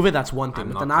 with Juve, that's one thing.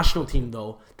 With the national team,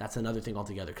 though, that's another thing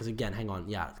altogether. Because again, hang on,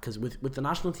 yeah, because with the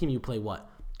national team, you play what,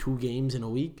 2 games in a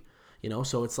week, you know?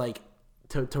 So it's like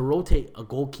to rotate a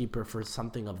goalkeeper for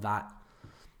something of that.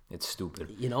 It's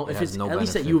stupid. You know, if it's at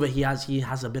least at Juve, he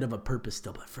has a bit of a purpose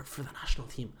still. But for the national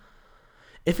team,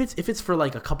 if it's for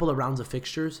like a couple of rounds of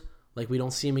fixtures, like we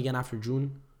don't see him again after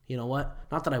June, you know what?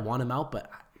 Not that I want him out,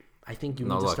 but I think you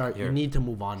need to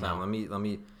move on now. Let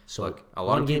me. So look, a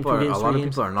lot of people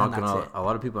are not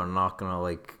gonna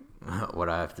like what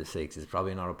I have to say, because it's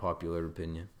probably not a popular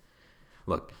opinion.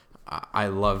 Look, I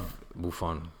love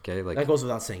Buffon. Okay, like that goes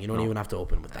without saying. You don't even have to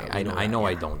open with that. I know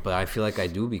I don't, but I feel like I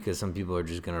do, because some people are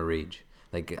just gonna rage.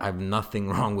 Like, I have nothing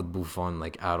wrong with Buffon,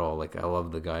 like, at all. Like, I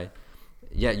love the guy.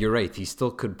 Yeah, you're right. He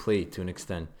still could play to an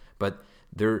extent, but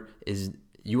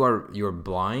you're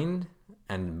blind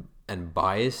and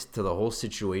biased to the whole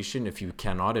situation if you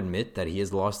cannot admit that he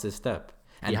has lost his step.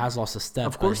 And he has lost a step.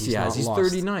 Of course he has. He's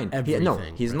 39.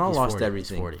 He's not lost 40,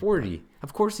 everything. 40.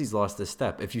 Of course he's lost a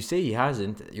step. If you say he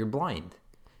hasn't, you're blind.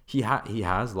 He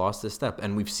has lost a step,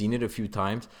 and we've seen it a few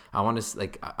times. I want to,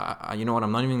 like, you know what?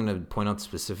 I'm not even going to point out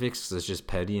specifics, because it's just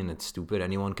petty and it's stupid.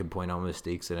 Anyone can point out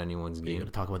mistakes at anyone's game. You're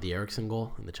going to talk about the Eriksen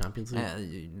goal in the Champions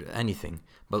League? Anything.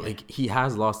 But, like, he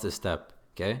has lost a step.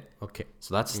 Okay.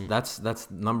 So that's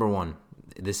number one.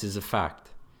 This is a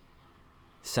fact.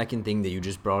 Second thing that you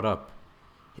just brought up,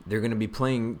 they're going to be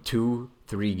playing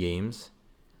 2-3 games.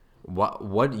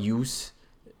 What use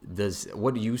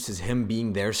is him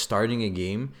being there starting a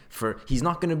game for? He's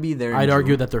not going to be there. I'd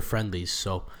argue that they're friendlies,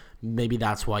 so maybe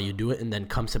that's why you do it. And then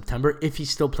come September, if he's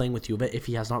still playing with Juve, if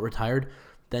he has not retired,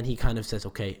 then he kind of says,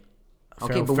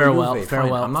 farewell.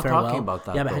 I'm not talking about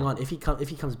that. Yeah, but hang on. If he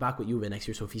comes back with Juve next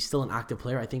year, so if he's still an active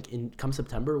player, I think come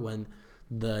September, when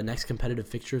the next competitive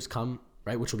fixtures come,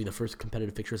 right, which will be the first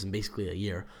competitive fixtures in basically a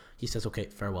year, he says, okay,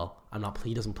 farewell.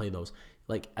 He doesn't play those.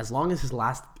 Like, as long as his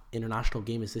last international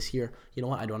game is this year, you know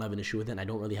what? I don't have an issue with it, and I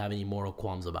don't really have any moral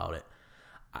qualms about it.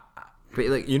 But,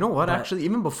 like, you know what? Actually,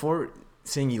 even before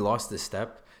saying he lost this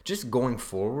step, just going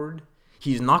forward,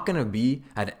 he's not going to be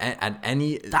at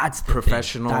any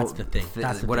professional. That's the thing.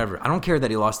 Whatever. I don't care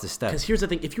that he lost the step. Because here's the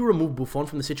thing: if you remove Buffon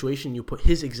from the situation, you put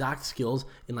his exact skills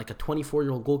in like a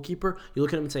 24-year-old goalkeeper. You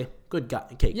look at him and say, "Good guy,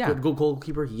 okay, good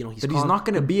goalkeeper." You know, he's not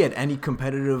going to be at any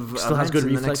competitive. Still has good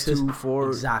reflexes. In the next 2-4.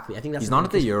 Exactly. I think that's. He's not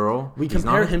at the Euro. We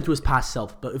compare him to his past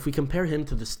self, but if we compare him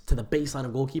to the baseline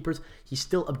of goalkeepers, he's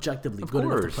still objectively good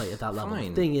enough to play at that level.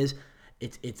 The thing is,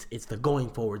 it's the going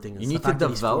forward thing. You need to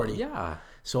develop. Yeah.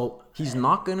 So he's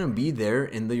not gonna be there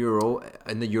in the Euro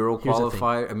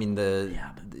qualifier. I mean,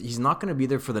 he's not gonna be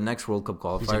there for the next World Cup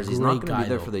qualifiers. He's not gonna be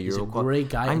there for the Euro. He's a great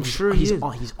guy. I'm sure he's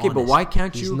honest. Okay, but why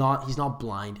can't you? He's not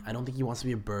blind. I don't think he wants to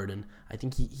be a burden. I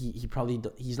think he probably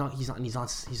he's not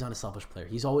a selfish player.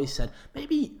 He's always said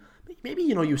maybe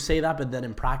you know, you say that, but then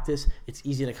in practice it's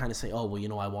easy to kind of say, oh well, you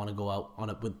know, I want to go out on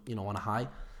a high.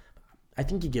 I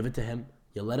think you give it to him.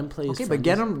 You let him play. Okay, but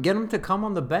get him to come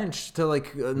on the bench to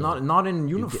not in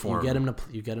uniform.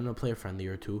 You get him to play a friendly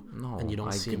or two, and you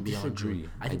don't see him beyond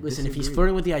June. I think. Listen, if he's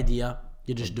flirting with the idea,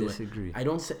 you just do it. I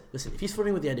don't say. Listen, if he's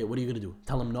flirting with the idea, what are you gonna do?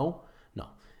 Tell him no? No.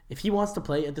 If he wants to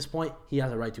play at this point, he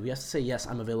has a right to. He has to say, yes,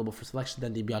 I'm available for selection.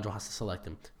 Then Di Biagio has to select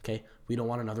him. Okay? We don't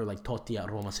want another like Totti at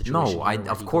Roma situation.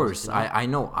 No, of course. I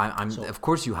know. Of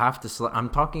course you have to select. I'm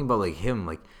talking about like him.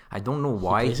 Like, I don't know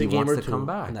why he wants to come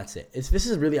back. And that's it. This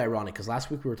is really ironic because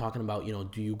last week we were talking about,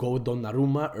 do you go with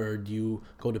Donnarumma or do you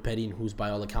go to Perin, who's by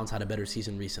all accounts had a better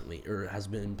season recently or has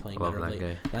been playing better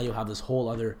lately. Now you have this whole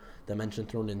other dimension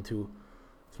thrown into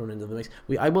the mix.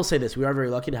 I will say this: we are very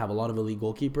lucky to have a lot of elite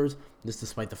goalkeepers. This,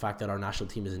 despite the fact that our national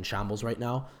team is in shambles right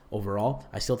now. Overall,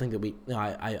 I still think that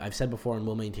I've said before and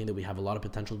will maintain that we have a lot of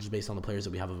potential just based on the players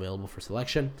that we have available for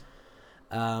selection.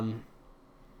 What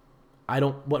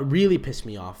really pissed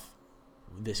me off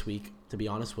this week, to be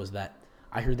honest, was that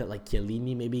I heard that like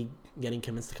Chiellini maybe getting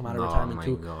convinced to come out of retirement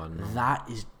too. God, no. That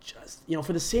is just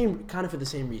for the same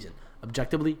reason.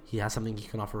 Objectively, he has something he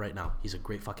can offer right now. He's a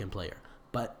great fucking player,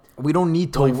 but. We don't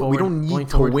need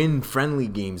to win friendly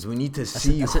games. We need to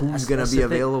see who's going to be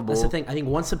available. That's the thing. I think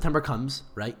once September comes,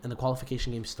 right, and the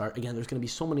qualification games start, again, there's going to be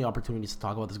so many opportunities to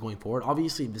talk about this going forward.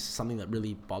 Obviously, this is something that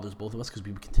really bothers both of us because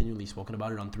we've continually spoken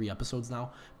about it on 3 episodes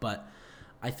now. But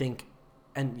I think,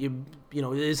 and it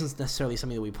isn't necessarily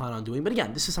something that we plan on doing. But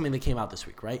again, this is something that came out this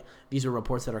week, right? These are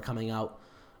reports that are coming out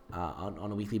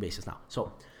on a weekly basis now.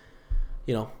 So,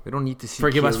 we don't need to see.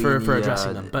 Forgive us for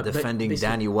addressing them, but defending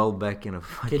Danny Welbeck in a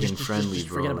fucking friendly,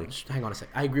 bro. Hang on a sec.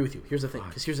 I agree with you. Here's the thing.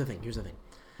 Here's the thing.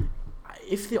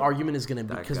 If the argument is going to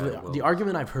be because the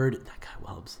argument I've heard, that guy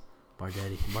Welbs,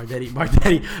 Bardetti.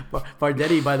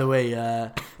 By the way,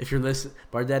 if you're listening,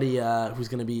 Bardetti, who's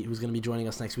gonna be joining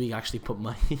us next week, actually put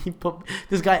money.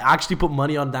 This guy actually put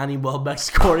money on Danny Welbeck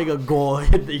scoring a goal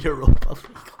in the Europa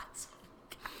League.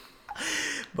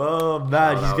 Oh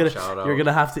man, you're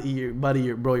gonna have to eat your buddy,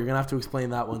 you're gonna have to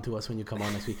explain that one to us when you come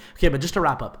on next week. Okay, but just to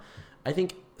wrap up, I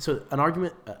think so. An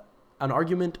argument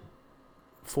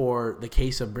for the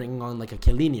case of bringing on like a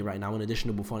Chiellini right now, in addition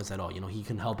to Buffon, is that he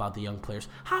can help out the young players.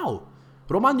 How?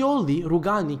 Romagnoli,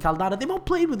 Rugani, Caldara, they've all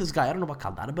played with this guy. I don't know about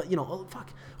Caldara, but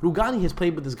Rugani has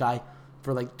played with this guy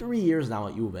for like 3 years now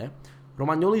at Juve.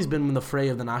 Romagnoli's been in the fray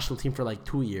of the national team for like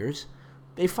 2 years.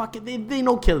 They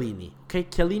know Chiellini. Okay,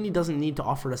 Chiellini doesn't need to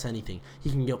offer us anything. He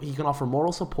can offer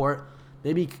moral support.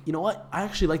 Maybe what? I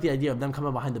actually like the idea of them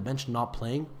coming behind the bench, not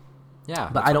playing. Yeah,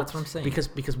 but that's what I'm saying.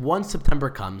 Because once September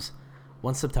comes,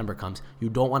 you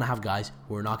don't want to have guys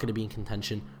who are not going to be in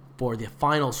contention for the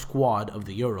final squad of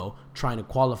the Euro, trying to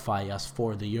qualify us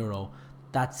for the Euro.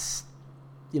 That's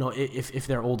if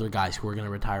they're older guys who are going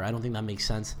to retire, I don't think that makes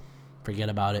sense. Forget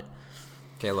about it.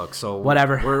 Okay, look. So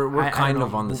whatever. We're kind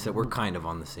of on the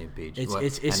same page.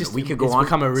 It's just we could go it's on.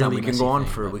 Become a really we can go on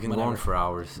for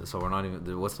hours. So we're not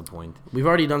even. What's the point? We've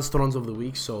already done Stronzo of the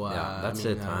week. So that's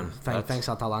it, man. Thanks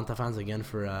Atalanta fans again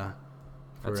for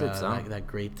that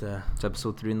great. It's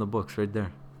episode 3 in the books, right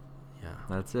there. Yeah,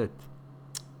 that's it.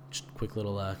 Just quick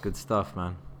little. Good stuff,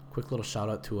 man. Quick little shout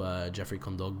out to Jeffrey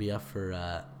Kondogbia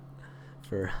for.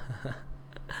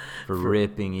 For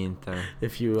ripping Inter.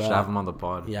 If you should have him on the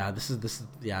pod. Yeah, this is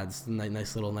a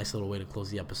nice little way to close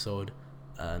the episode.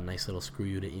 Nice little screw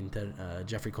you to Inter.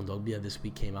 Jeffrey Kondogbia this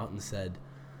week came out and said,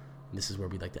 "This is where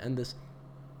we'd like to end this.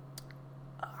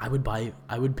 I would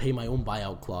pay my own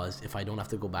buyout clause if I don't have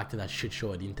to go back to that shit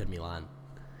show at Inter Milan."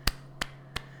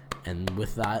 And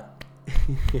with that,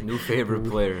 new favorite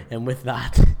player. And with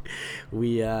that,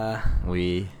 we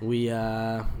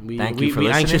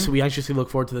anxiously look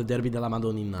forward to the Derby della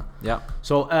Madonnina. Yeah.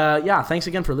 So thanks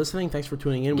again for listening. Thanks for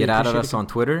tuning in. Get at us on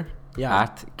Twitter. Yeah.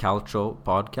 At Calcio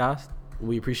Podcast.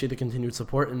 We appreciate the continued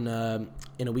support, and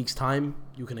in a week's time,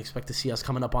 you can expect to see us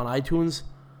coming up on iTunes.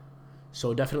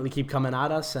 So definitely keep coming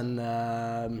at us, and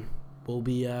we'll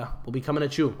be coming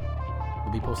at you.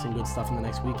 We'll be posting good stuff in the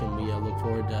next week, and we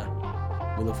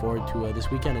look forward to this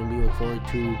weekend, and we look forward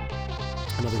to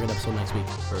another good episode next week.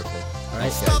 Perfect. All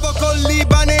right, stavo col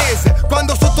libanese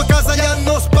quando sotto casa gli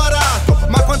hanno sparato,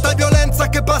 ma quanta violenza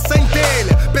che passa in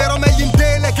tele, però meglio in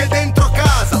tele che dentro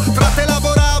casa. Frate,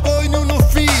 lavoravo in un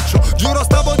ufficio, giuro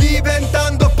stavo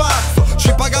diventando pazzo,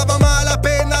 ci pagava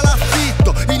malapena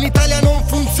l'affitto, in Italia non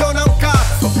funziona un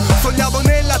cazzo. Sognavo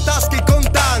nella tasca i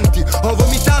contanti, ho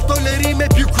vomitato le rime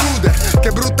più crude,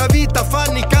 che brutta vita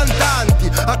fanno i cantanti.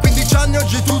 A 15 anni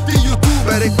oggi tutti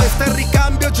youtuber, e questo è il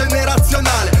ricambio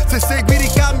generazionale. Se segui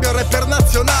ricambio rapper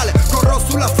nazionale, corro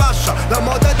sulla fascia, la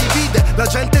moda divide, la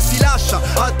gente si lascia,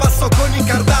 al passo con i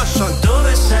Kardashian.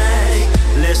 Dove sei?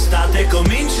 L'estate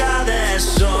comincia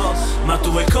adesso, ma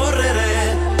tu vuoi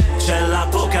correre? C'è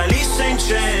l'apocalisse in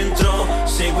centro,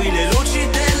 segui le luci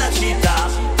della città,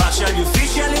 pace agli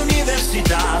uffici e alle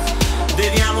università.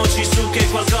 Beviamoci su che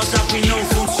qualcosa qui non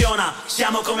funziona,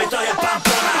 siamo come Toy